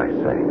 What did I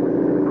say?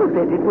 Well,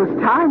 that it was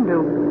time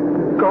to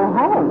go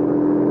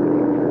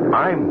home.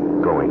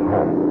 I'm going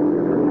home.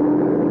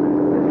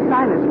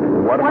 Silas,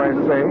 what am I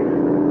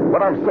saying?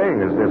 What I'm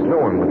saying is there's no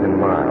one within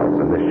miles,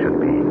 and this should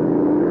be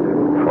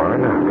far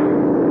enough.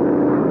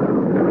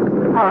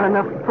 Far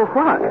enough for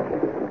what?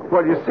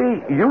 Well, you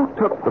see, you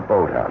took the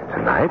boat out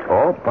tonight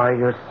all by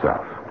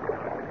yourself.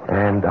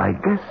 And I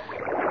guess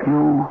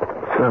you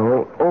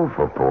fell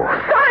overboard.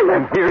 Silas!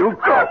 And here you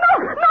go.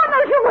 No,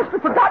 you must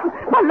have forgotten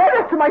my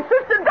letter to my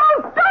sister.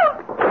 Don't!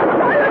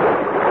 Silas!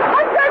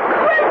 I can't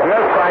swim!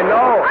 Yes, I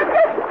know. I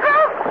can't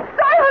swim!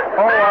 Silas!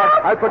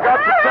 Oh, I forgot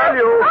to tell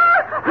you.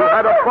 You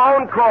had a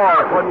phone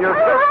call from your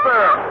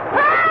sister.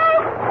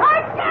 Help! I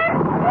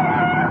can't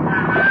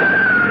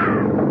swim!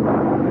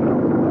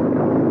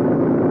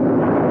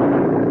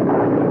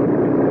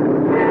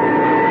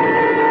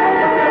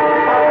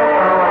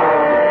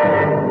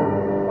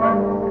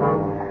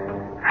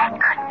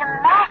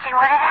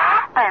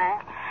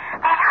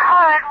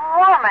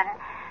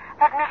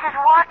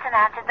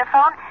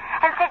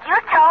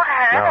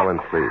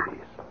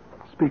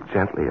 Speak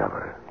gently of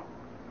her.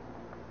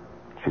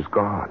 She's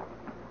gone.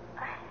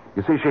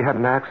 You see, she had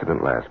an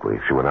accident last week.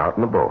 She went out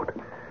in the boat.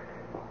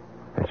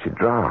 And she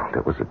drowned.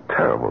 It was a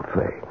terrible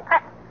thing.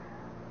 But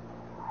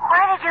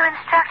why did you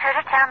instruct her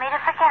to tell me to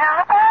forget all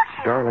about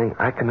you? Darling,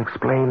 I can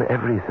explain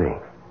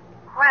everything.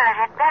 Well, it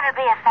had better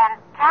be a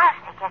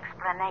fantastic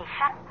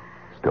explanation.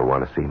 Still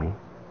want to see me?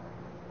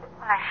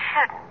 Well, I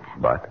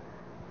shouldn't. But?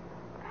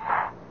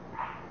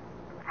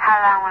 How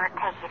long will it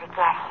take you to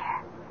get here?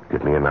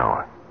 Give me an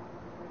hour.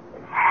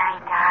 Hurry,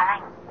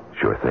 darling.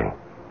 Sure thing.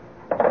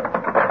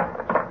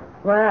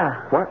 Well,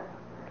 What?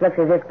 looks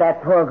as if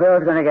that poor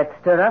girl's going to get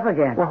stood up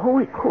again. Well, who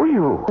are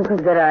you? It's a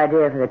good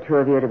idea for the two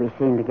of you to be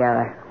seen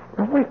together.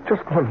 Now, wait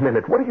just 1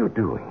 minute. What are you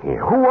doing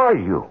here? Who are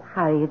you?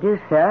 How do you do,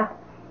 sir?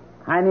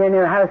 I'm your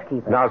new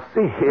housekeeper. Now,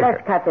 see here.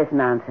 Let's cut this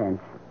nonsense.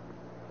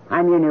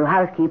 I'm your new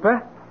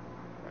housekeeper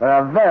for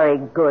a very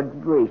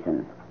good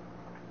reason.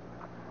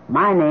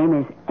 My name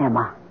is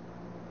Emma.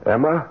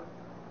 Emma?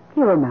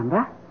 You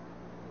remember?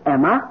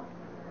 Emma?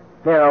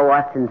 Vera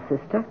Watson's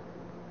sister.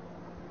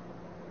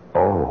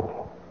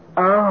 Oh.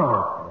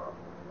 Oh.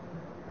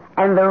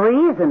 And the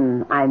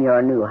reason I'm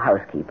your new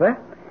housekeeper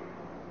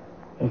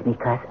is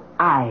because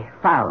I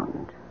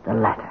found the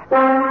letter.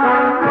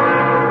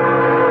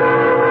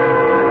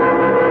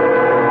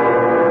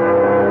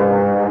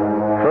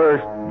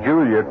 First,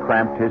 Julia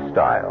cramped his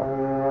style.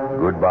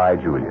 Goodbye,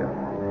 Julia.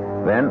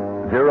 Then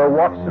Vera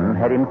Watson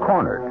had him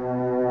cornered.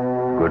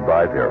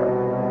 Goodbye, Vera.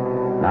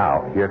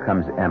 Now, here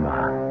comes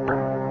Emma.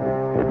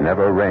 It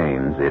never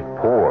rains, it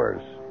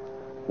pours.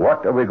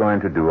 What are we going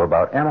to do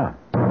about Emma?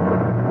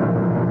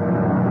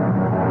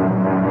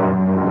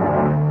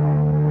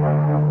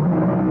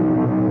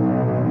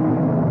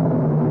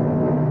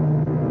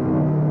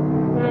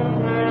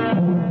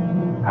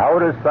 How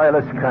does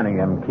Silas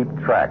Cunningham keep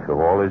track of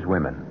all his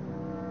women?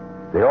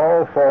 They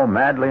all fall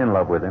madly in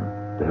love with him.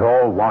 They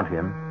all want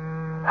him.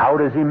 How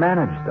does he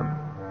manage them?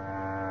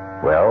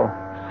 Well,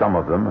 some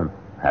of them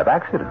have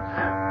accidents.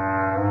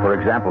 For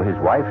example, his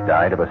wife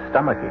died of a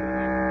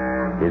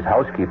stomachache. His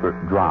housekeeper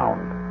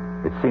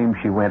drowned. It seems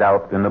she went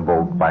out in the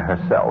boat by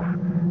herself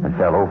and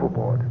fell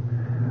overboard.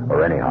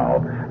 Or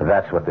anyhow,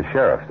 that's what the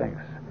sheriff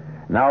thinks.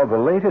 Now, the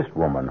latest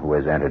woman who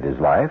has entered his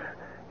life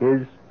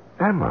is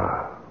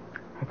Emma.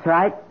 That's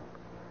right.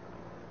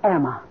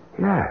 Emma.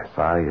 Yes,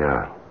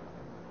 I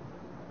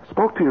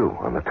spoke to you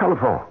on the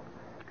telephone.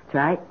 That's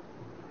right.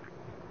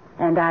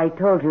 And I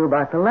told you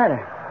about the letter.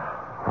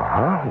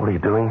 Uh-huh. What are you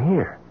doing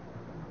here?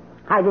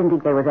 I didn't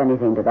think there was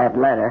anything to that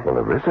letter. Well,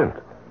 there isn't.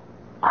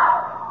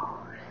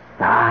 Oh,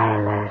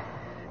 Silas.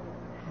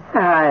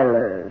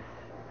 Silas.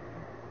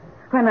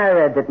 When I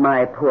read that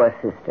my poor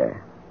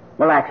sister,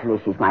 well,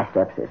 actually, she's my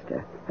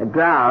stepsister, had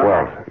drowned.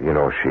 Well, you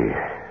know, she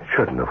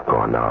shouldn't have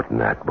gone out in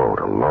that boat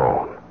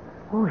alone.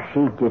 Oh,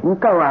 she didn't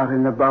go out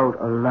in the boat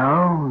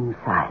alone,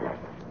 Silas.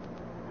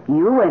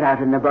 You went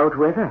out in the boat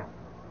with her.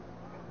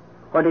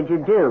 What did you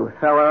do?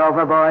 Throw her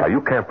overboard? Now,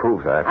 you can't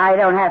prove that. I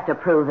don't have to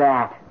prove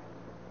that.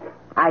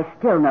 I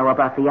still know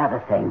about the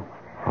other thing.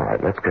 All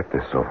right, let's get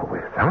this over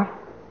with, huh?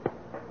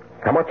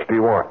 How much do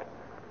you want?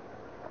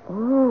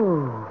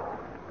 Ooh.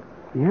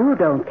 You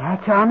don't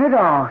catch on at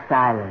all,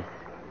 Silas.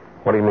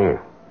 What do you mean?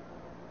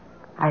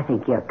 I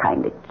think you're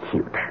kind of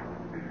cute.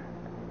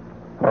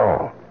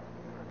 Oh.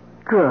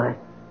 Good.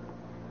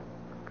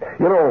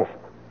 You know,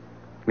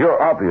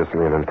 you're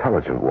obviously an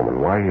intelligent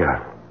woman.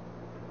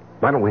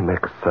 Why don't we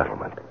make a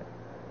settlement?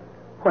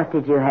 What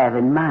did you have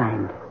in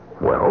mind?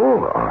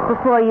 Well,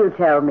 Before you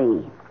tell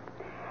me,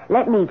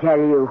 let me tell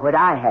you what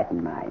I had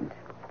in mind.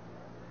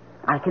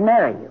 I can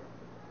marry you,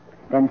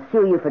 then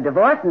sue you for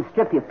divorce and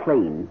strip you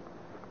clean.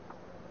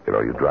 You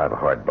know, you drive a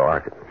hard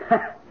bargain.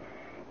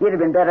 You'd have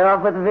been better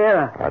off with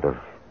Vera. I'd have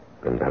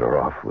been better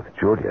off with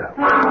Julia.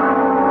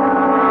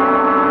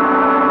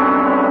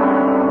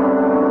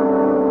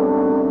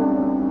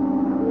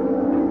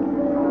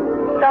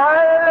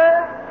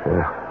 Silas!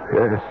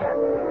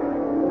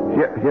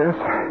 Yes. Yes?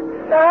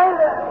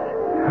 Silas!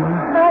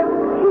 I'm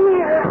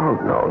here. Oh,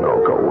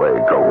 no, go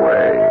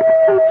away.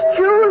 It's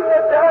Julia,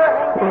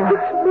 darling.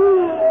 It's me,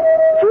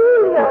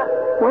 Julia.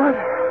 What?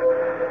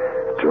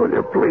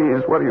 Julia,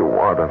 please, what do you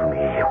want of me?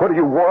 What do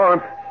you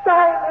want?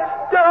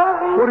 Silas,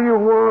 darling. What do you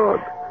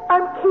want?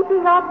 I'm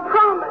keeping our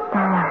promise.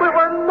 We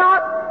will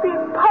not be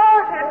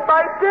parted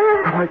by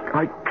death.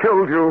 I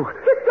killed you.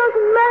 It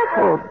doesn't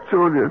matter. Oh,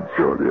 Julia.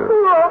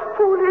 Oh,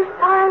 foolish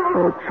Silas.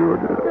 Oh,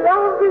 Julia.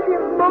 Love is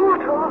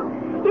immortal,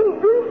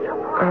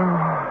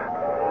 invincible.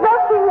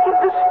 Nothing can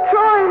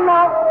destroy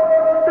love.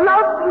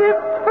 Love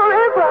lives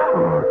forever.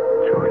 Oh,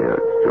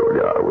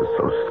 Julia, I was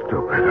so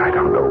stupid. I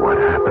don't know what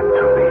happened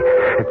to me.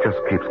 It just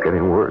keeps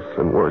getting worse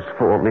and worse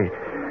for me.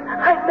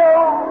 I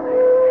know.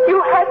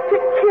 You had to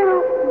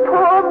kill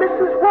poor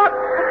Mrs. Watson.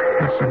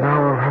 Yes, and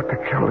now I'll have to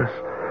kill this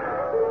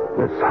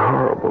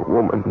horrible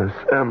woman, this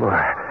Emma.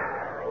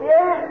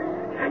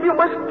 Yes, you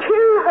must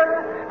kill her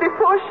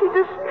before she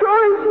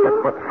destroys you.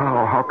 But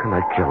how? How can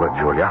I kill her,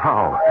 Julia?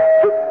 How?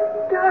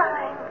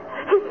 Darling,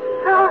 it's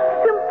so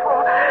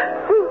simple.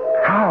 Think.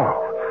 How?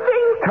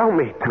 Think Tell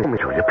me,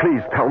 Julia.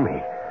 Please tell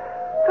me.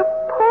 The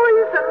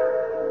poison.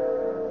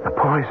 The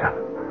poison?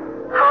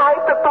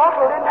 Hide the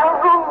bottle in her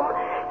room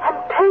and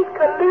take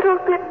a little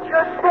bit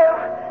yourself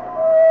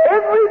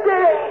every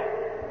day,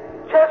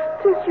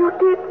 just as you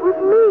did with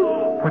me.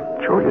 But,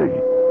 Julia,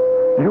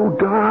 you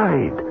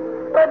died.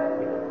 But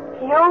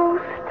you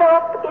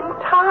stop in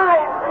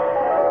time.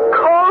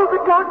 Call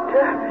the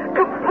doctor.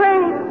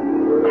 Complain.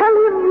 Tell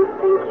him you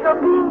think you're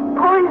being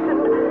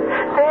poisoned.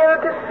 They'll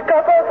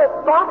discover the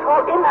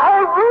bottle in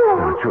her room.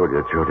 Oh,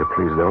 Julia,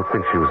 please don't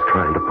think she was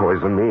trying to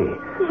poison me.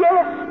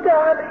 Yes,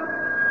 darling.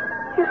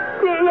 You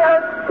see how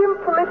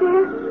simple it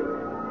is?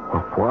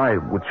 Well, why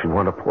would she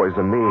want to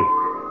poison me?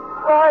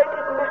 Why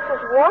did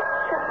Mrs.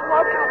 Watson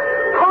want to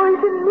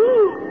poison me?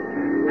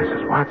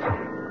 Mrs. Watson?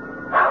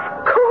 Of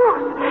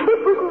course. It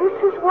was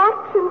Mrs.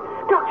 Watson.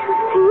 Don't you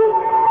see?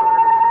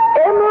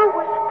 Emma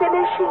was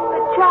finishing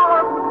the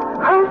job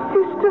her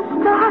sister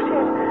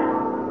started.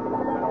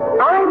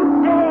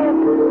 I'm dead.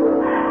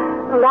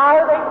 Now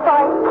they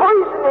find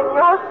poison in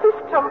your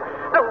system.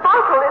 The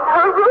bottle in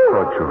her room.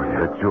 Oh,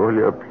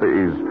 Julia,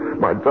 please.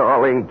 My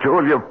darling,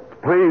 Julia,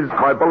 please.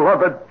 My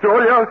beloved,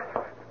 Julia.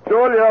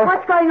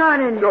 What's going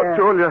on in here?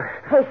 Julia.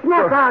 Hey,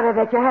 snap out of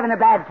it. You're having a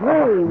bad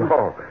dream.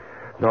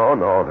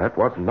 No, that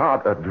was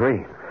not a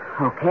dream.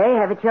 Okay,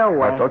 have it your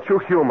way. Now, don't you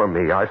humor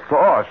me. I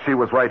saw her. She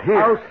was right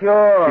here. Oh,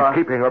 sure. She's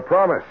keeping her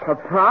promise. Her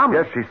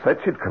promise? Yes, she said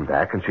she'd come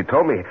back, and she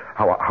told me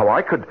how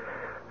I could...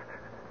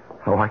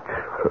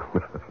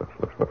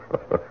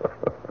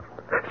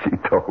 She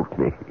told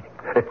me.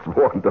 It's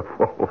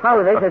wonderful.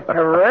 Oh, this is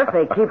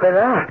terrific. Keep it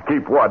up.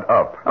 Keep what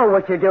up? Oh,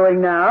 what you're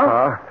doing now?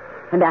 Huh?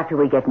 And after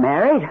we get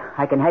married,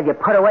 I can have you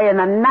put away in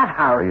the nut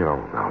house.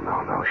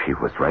 No. She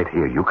was right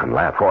here. You can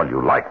laugh all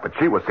you like, but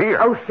she was here.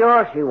 Oh,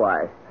 sure she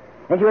was.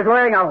 And she was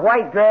wearing a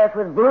white dress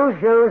with blue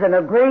shoes and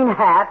a green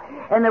hat,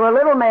 and there were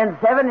little men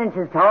 7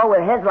 inches tall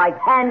with heads like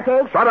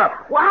pancakes. Shut up.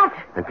 What?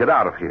 And get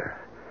out of here.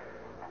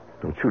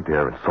 Don't you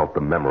dare insult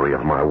the memory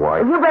of my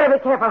wife. You better be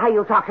careful how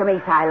you talk to me,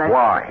 Silas.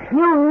 Why?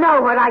 You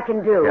know what I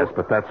can do. Yes,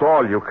 but that's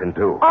all you can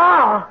do.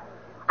 Oh,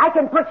 I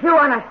can put you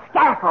on a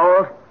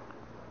scaffold.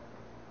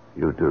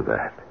 You do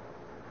that,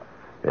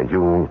 and you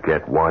won't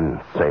get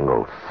 1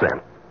 single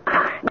cent.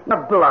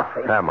 You're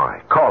bluffing. Am I?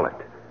 Call it.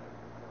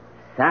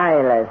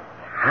 Silas,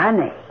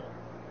 honey,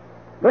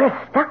 we're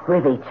stuck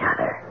with each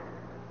other.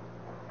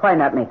 Why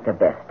not make the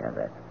best of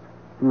it?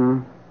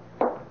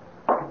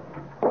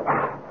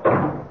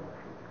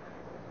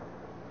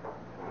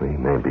 We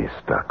may be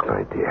stuck,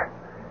 my dear,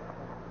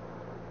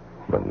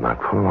 but not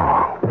for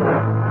long.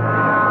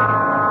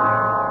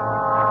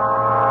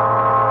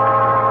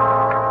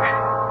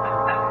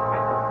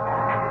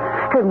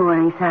 Good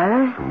morning,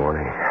 Silas. Good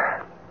morning.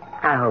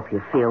 I hope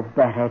you feel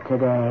better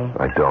today.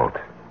 I don't.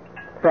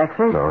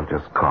 Breakfast? No,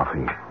 just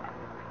coffee.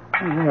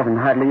 You haven't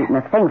hardly eaten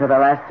a thing for the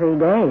last 3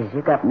 days.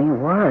 You got me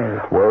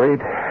worried.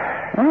 Worried?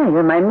 Yeah,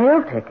 you're my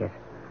meal ticket.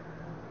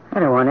 I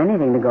don't want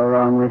anything to go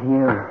wrong with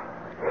you.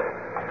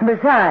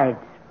 Besides,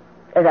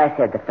 as I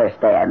said the first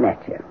day I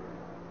met you,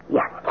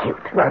 you're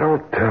cute. I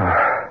don't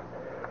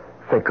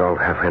think I'll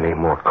have any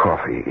more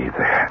coffee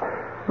either.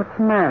 What's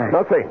the matter?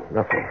 Nothing.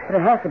 But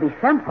it has to be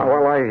something.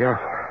 Well,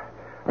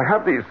 I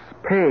have these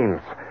pains.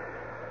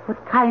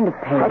 What kind of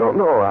pain? I don't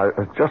know.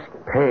 Just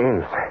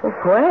pains. Well,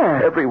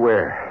 where?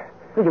 Everywhere.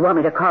 Did you want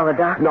me to call the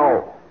doctor?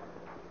 No,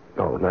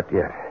 not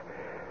yet.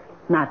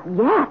 Not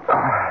yet?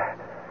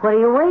 What are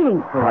you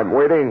waiting for? I'm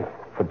waiting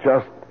for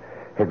just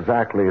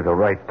exactly the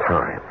right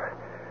time.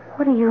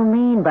 What do you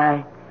mean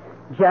by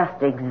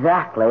just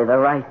exactly the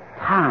right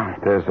time?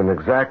 There's an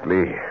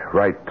exactly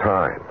right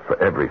time for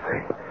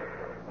everything.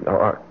 Now,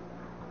 I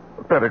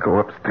better go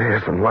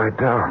upstairs and lie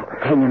down.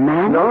 Can you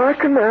manage? No, I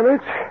can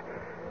manage.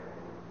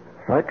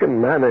 I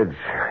can manage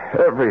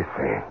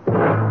everything.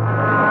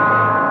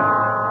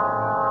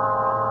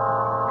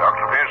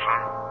 Dr. Pearson?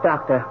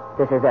 Doctor,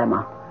 this is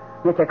Emma.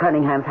 Mr.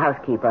 Cunningham's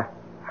housekeeper.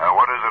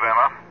 What is it,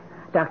 Emma?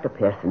 Dr.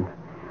 Pearson,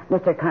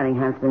 Mr.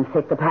 Cunningham's been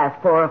sick the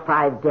past 4 or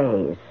 5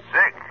 days.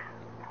 Sick?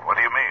 What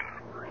do you mean?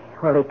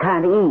 Well, he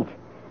can't eat.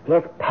 He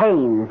has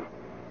pains.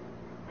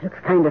 He looks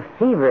kind of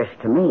feverish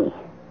to me.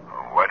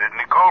 Why didn't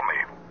he call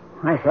me?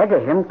 I said to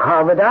him,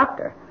 call the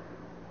doctor.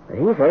 But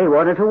he said he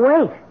wanted to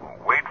wait.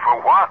 Wait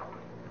for what?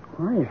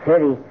 Well, he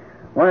said he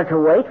wanted to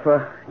wait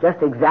for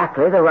just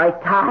exactly the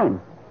right time.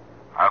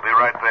 I'll be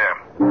right there.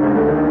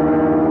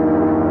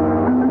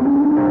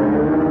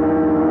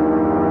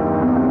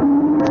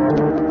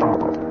 Oh,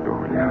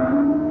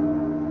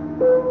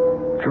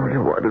 Julia,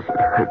 why does it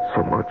hurt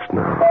so much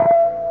now?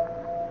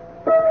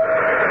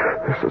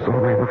 This is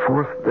only the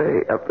 4th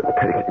day after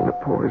taking the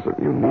poison.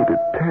 You needed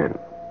 10.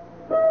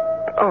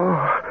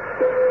 Oh,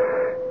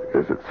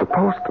 is it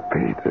supposed to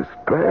be this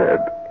bad?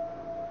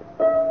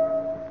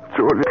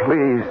 Julia,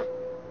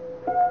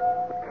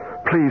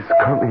 please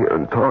come here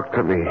and talk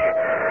to me.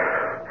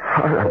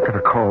 I'm going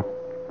to call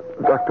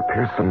Dr.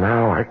 Pearson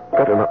now. I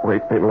better not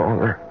wait any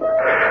longer.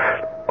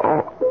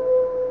 Oh,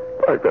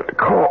 I better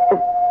call.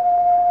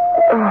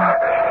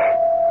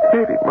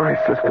 Maybe my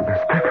system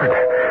is different.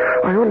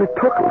 I only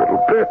took a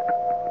little bit.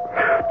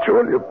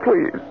 Julia,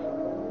 please.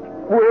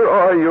 Where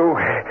are you?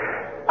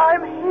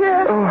 I'm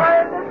here,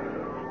 Silas.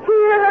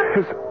 Here.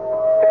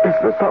 Is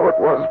this how it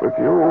was with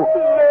you?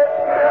 Yes,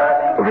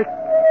 darling. I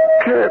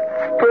can't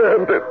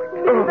stand it.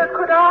 Neither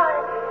could I.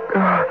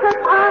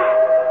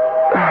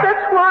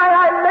 That's why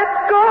I let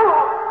go.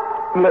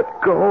 Let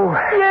go?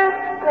 Yes,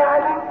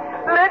 darling.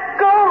 Let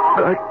go.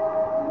 I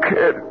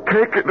can't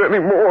take it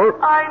anymore.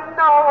 I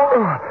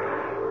know.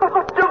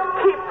 Oh, don't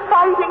keep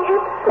fighting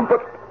it.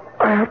 But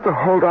I have to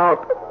hold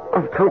out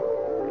until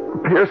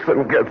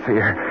Pearson gets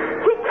here.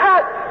 He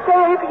can't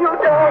save you,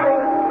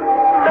 darling.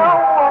 No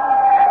one.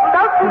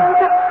 Nothing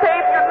can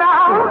save you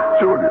now. Oh,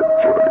 Julia.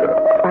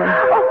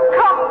 Oh,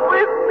 come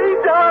with me,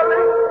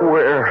 darling.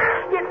 Where?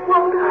 It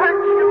won't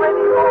hurt you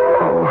anymore.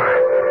 Oh.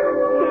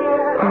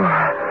 Here.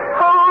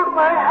 Hold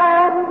my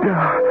hand.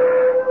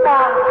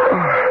 Now,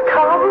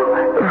 come.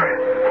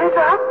 Sit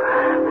up.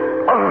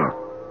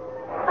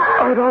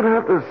 I don't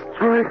have the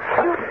strength.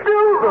 You do.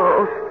 No.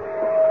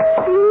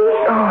 See?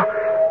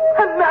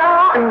 And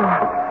now,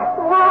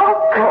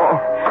 walk.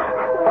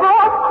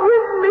 Walk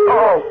with me.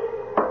 Oh,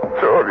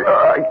 Julia,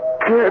 I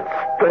can't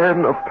stand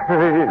the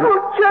pain. Oh,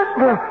 just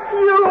a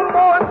few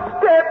more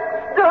steps,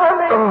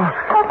 darling.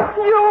 A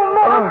few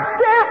more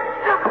steps.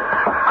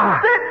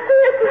 That's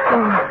it.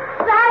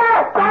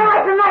 Silas, stay away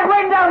from that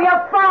window, you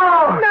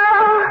fool!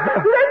 Now,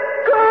 let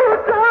go,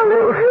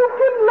 darling. You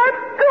can let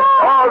go.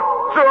 Oh,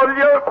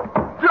 Julia!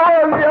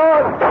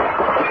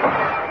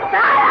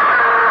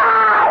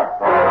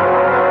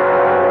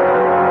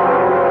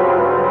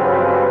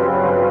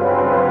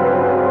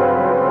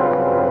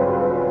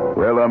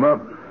 Well, Emma,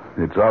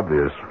 it's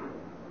obvious.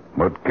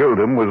 What killed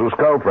him was a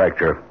skull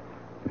fracture.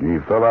 He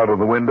fell out of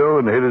the window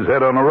and hit his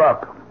head on a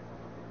rock.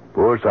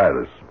 Poor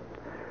Silas.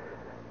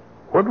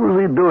 What was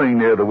he doing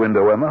near the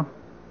window, Emma?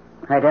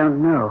 I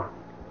don't know.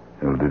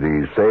 Well, did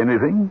he say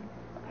anything?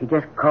 He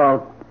just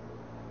called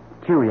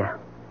Julia.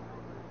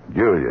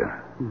 Julia?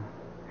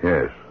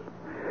 Yes.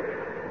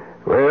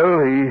 Well,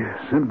 he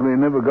simply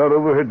never got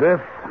over her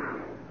death.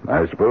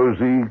 I suppose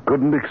he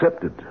couldn't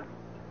accept it.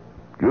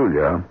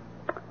 Julia?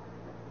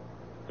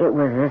 It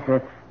was as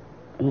if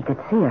he could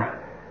see her.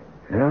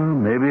 Yeah,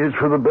 maybe it's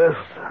for the best.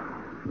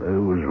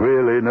 There was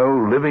really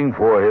no living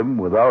for him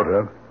without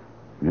her.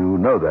 You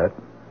know that.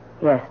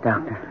 Yes,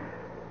 Doctor.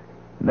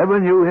 Never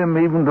knew him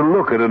even to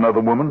look at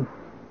another woman.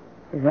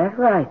 Is that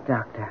right,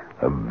 Doctor?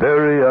 A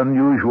very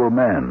unusual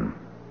man.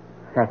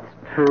 That's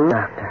true,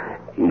 Doctor.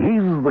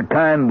 He's the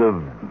kind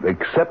of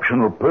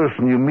exceptional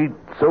person you meet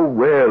so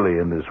rarely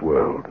in this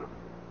world.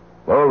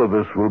 All of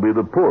us will be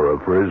the poorer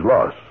for his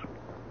loss.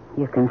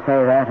 You can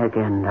say that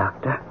again,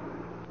 Doctor.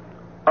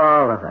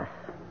 All of us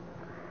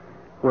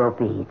will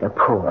be the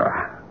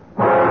poorer.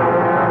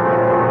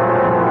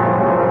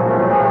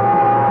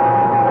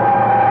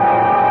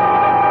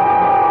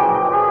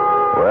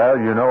 Well,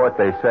 you know what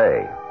they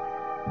say.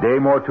 De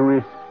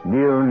mortuis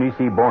nil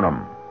nisi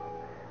bonum,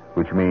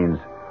 which means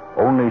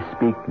only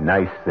speak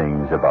nice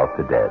things about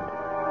the dead.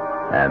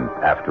 And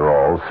after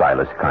all,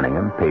 Silas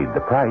Cunningham paid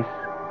the price.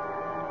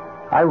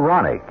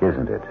 Ironic,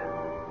 isn't it?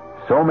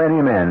 So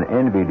many men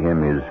envied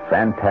him his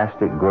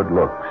fantastic good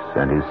looks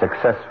and his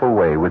successful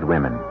way with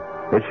women.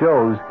 It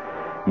shows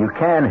you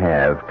can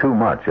have too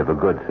much of a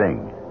good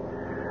thing,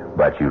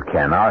 but you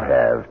cannot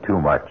have too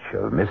much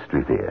of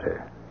Mystery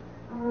Theater.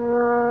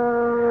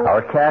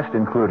 Our cast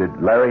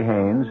included Larry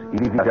Haynes,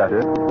 Evie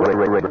Justice,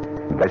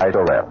 and Guy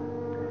Sorrell.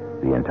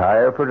 The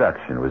entire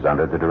production was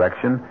under the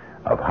direction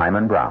of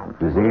Hyman Brown.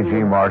 This is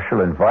E.G. Marshall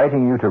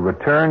inviting you to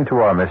return to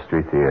our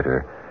Mystery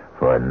Theater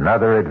for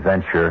another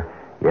adventure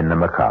in the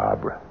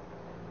macabre.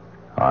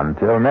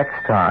 Until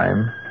next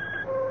time,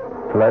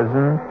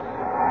 pleasant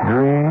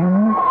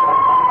dreams.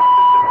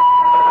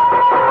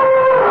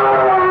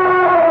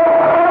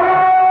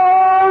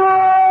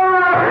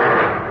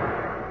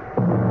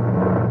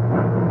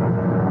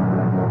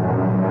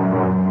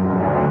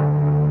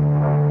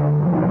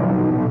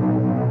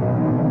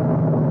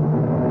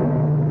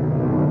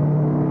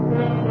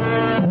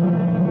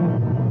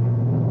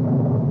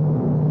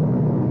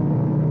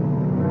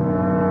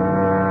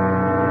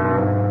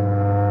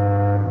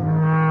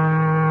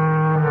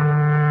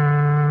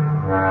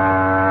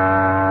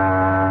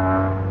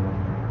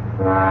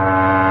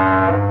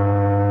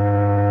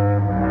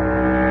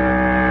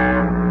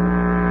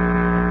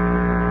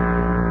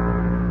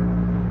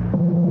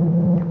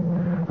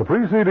 The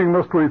preceding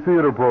Mystery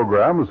Theater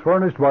program is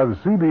furnished by the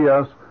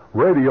CBS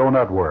Radio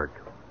Network.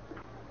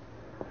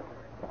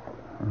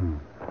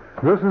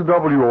 This is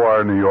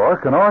WOR New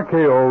York, an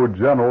RKO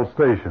General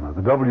Station. At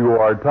the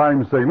WOR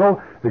time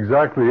signal,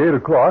 exactly 8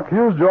 o'clock,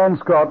 here's John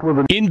Scott with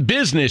an... In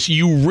business,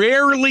 you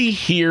rarely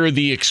hear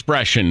the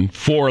expression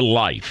for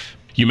life.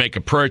 You make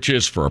a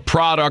purchase for a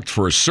product,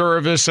 for a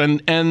service,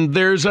 and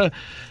there's a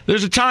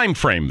time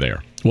frame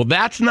there. Well,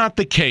 that's not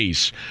the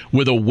case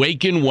with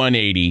Awaken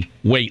 180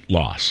 weight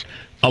loss.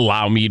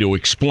 allow me to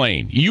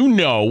explain. You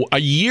know, a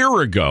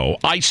year ago,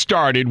 I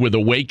started with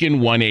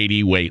Awaken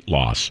 180 weight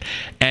loss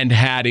and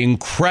had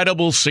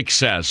incredible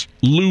success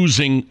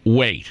losing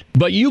weight.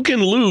 But you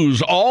can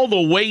lose all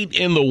the weight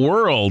in the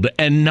world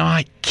and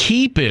not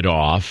keep it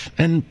off.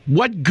 And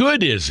what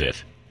good is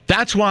it?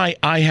 That's why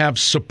I have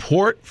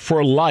support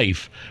for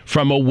life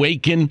from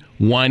Awaken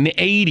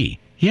 180.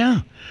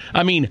 Yeah.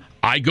 I mean,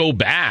 I go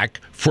back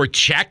for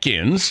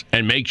check-ins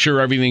and make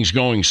sure everything's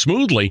going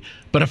smoothly.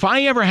 But if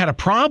I ever had a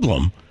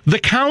problem, the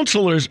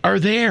counselors are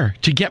there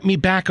to get me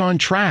back on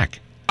track.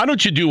 Why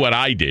don't you do what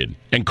I did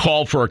and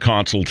call for a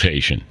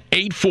consultation?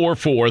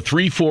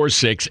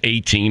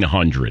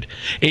 844-346-1800.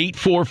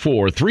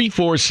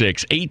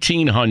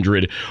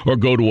 844-346-1800 or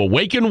go to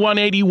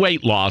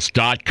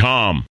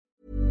awaken180weightloss.com.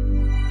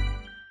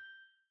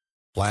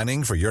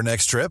 Planning for your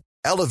next trip?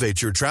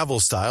 Elevate your travel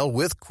style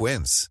with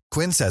Quince.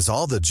 Quince has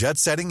all the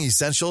jet-setting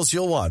essentials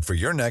you'll want for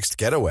your next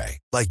getaway,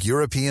 like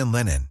European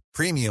linen,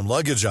 premium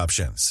luggage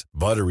options,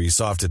 buttery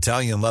soft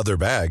Italian leather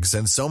bags,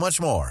 and so much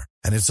more.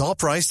 And it's all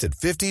priced at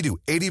 50 to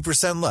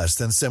 80% less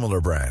than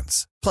similar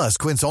brands. Plus,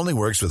 Quince only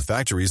works with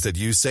factories that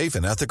use safe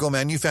and ethical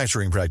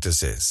manufacturing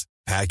practices.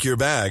 Pack your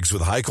bags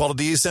with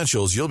high-quality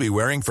essentials you'll be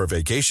wearing for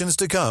vacations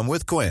to come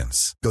with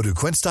Quince. Go to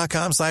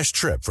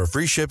quince.com/trip for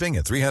free shipping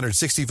and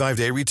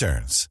 365-day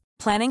returns.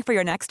 Planning for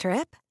your next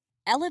trip?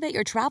 Elevate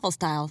your travel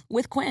style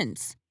with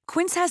Quince.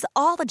 Quince has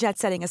all the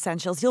jet-setting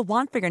essentials you'll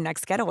want for your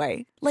next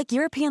getaway, like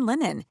European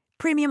linen,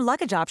 premium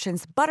luggage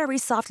options, buttery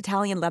soft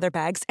Italian leather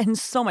bags, and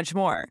so much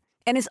more.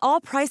 And is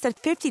all priced at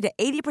 50 to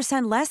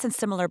 80% less than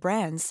similar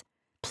brands.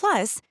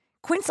 Plus,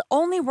 Quince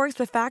only works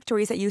with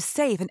factories that use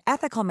safe and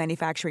ethical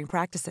manufacturing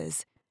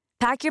practices.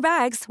 Pack your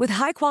bags with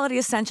high-quality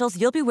essentials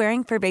you'll be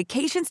wearing for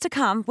vacations to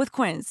come with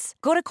Quince.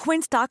 Go to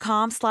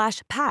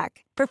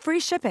quince.com/pack for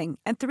free shipping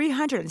and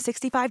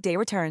 365-day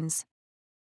returns.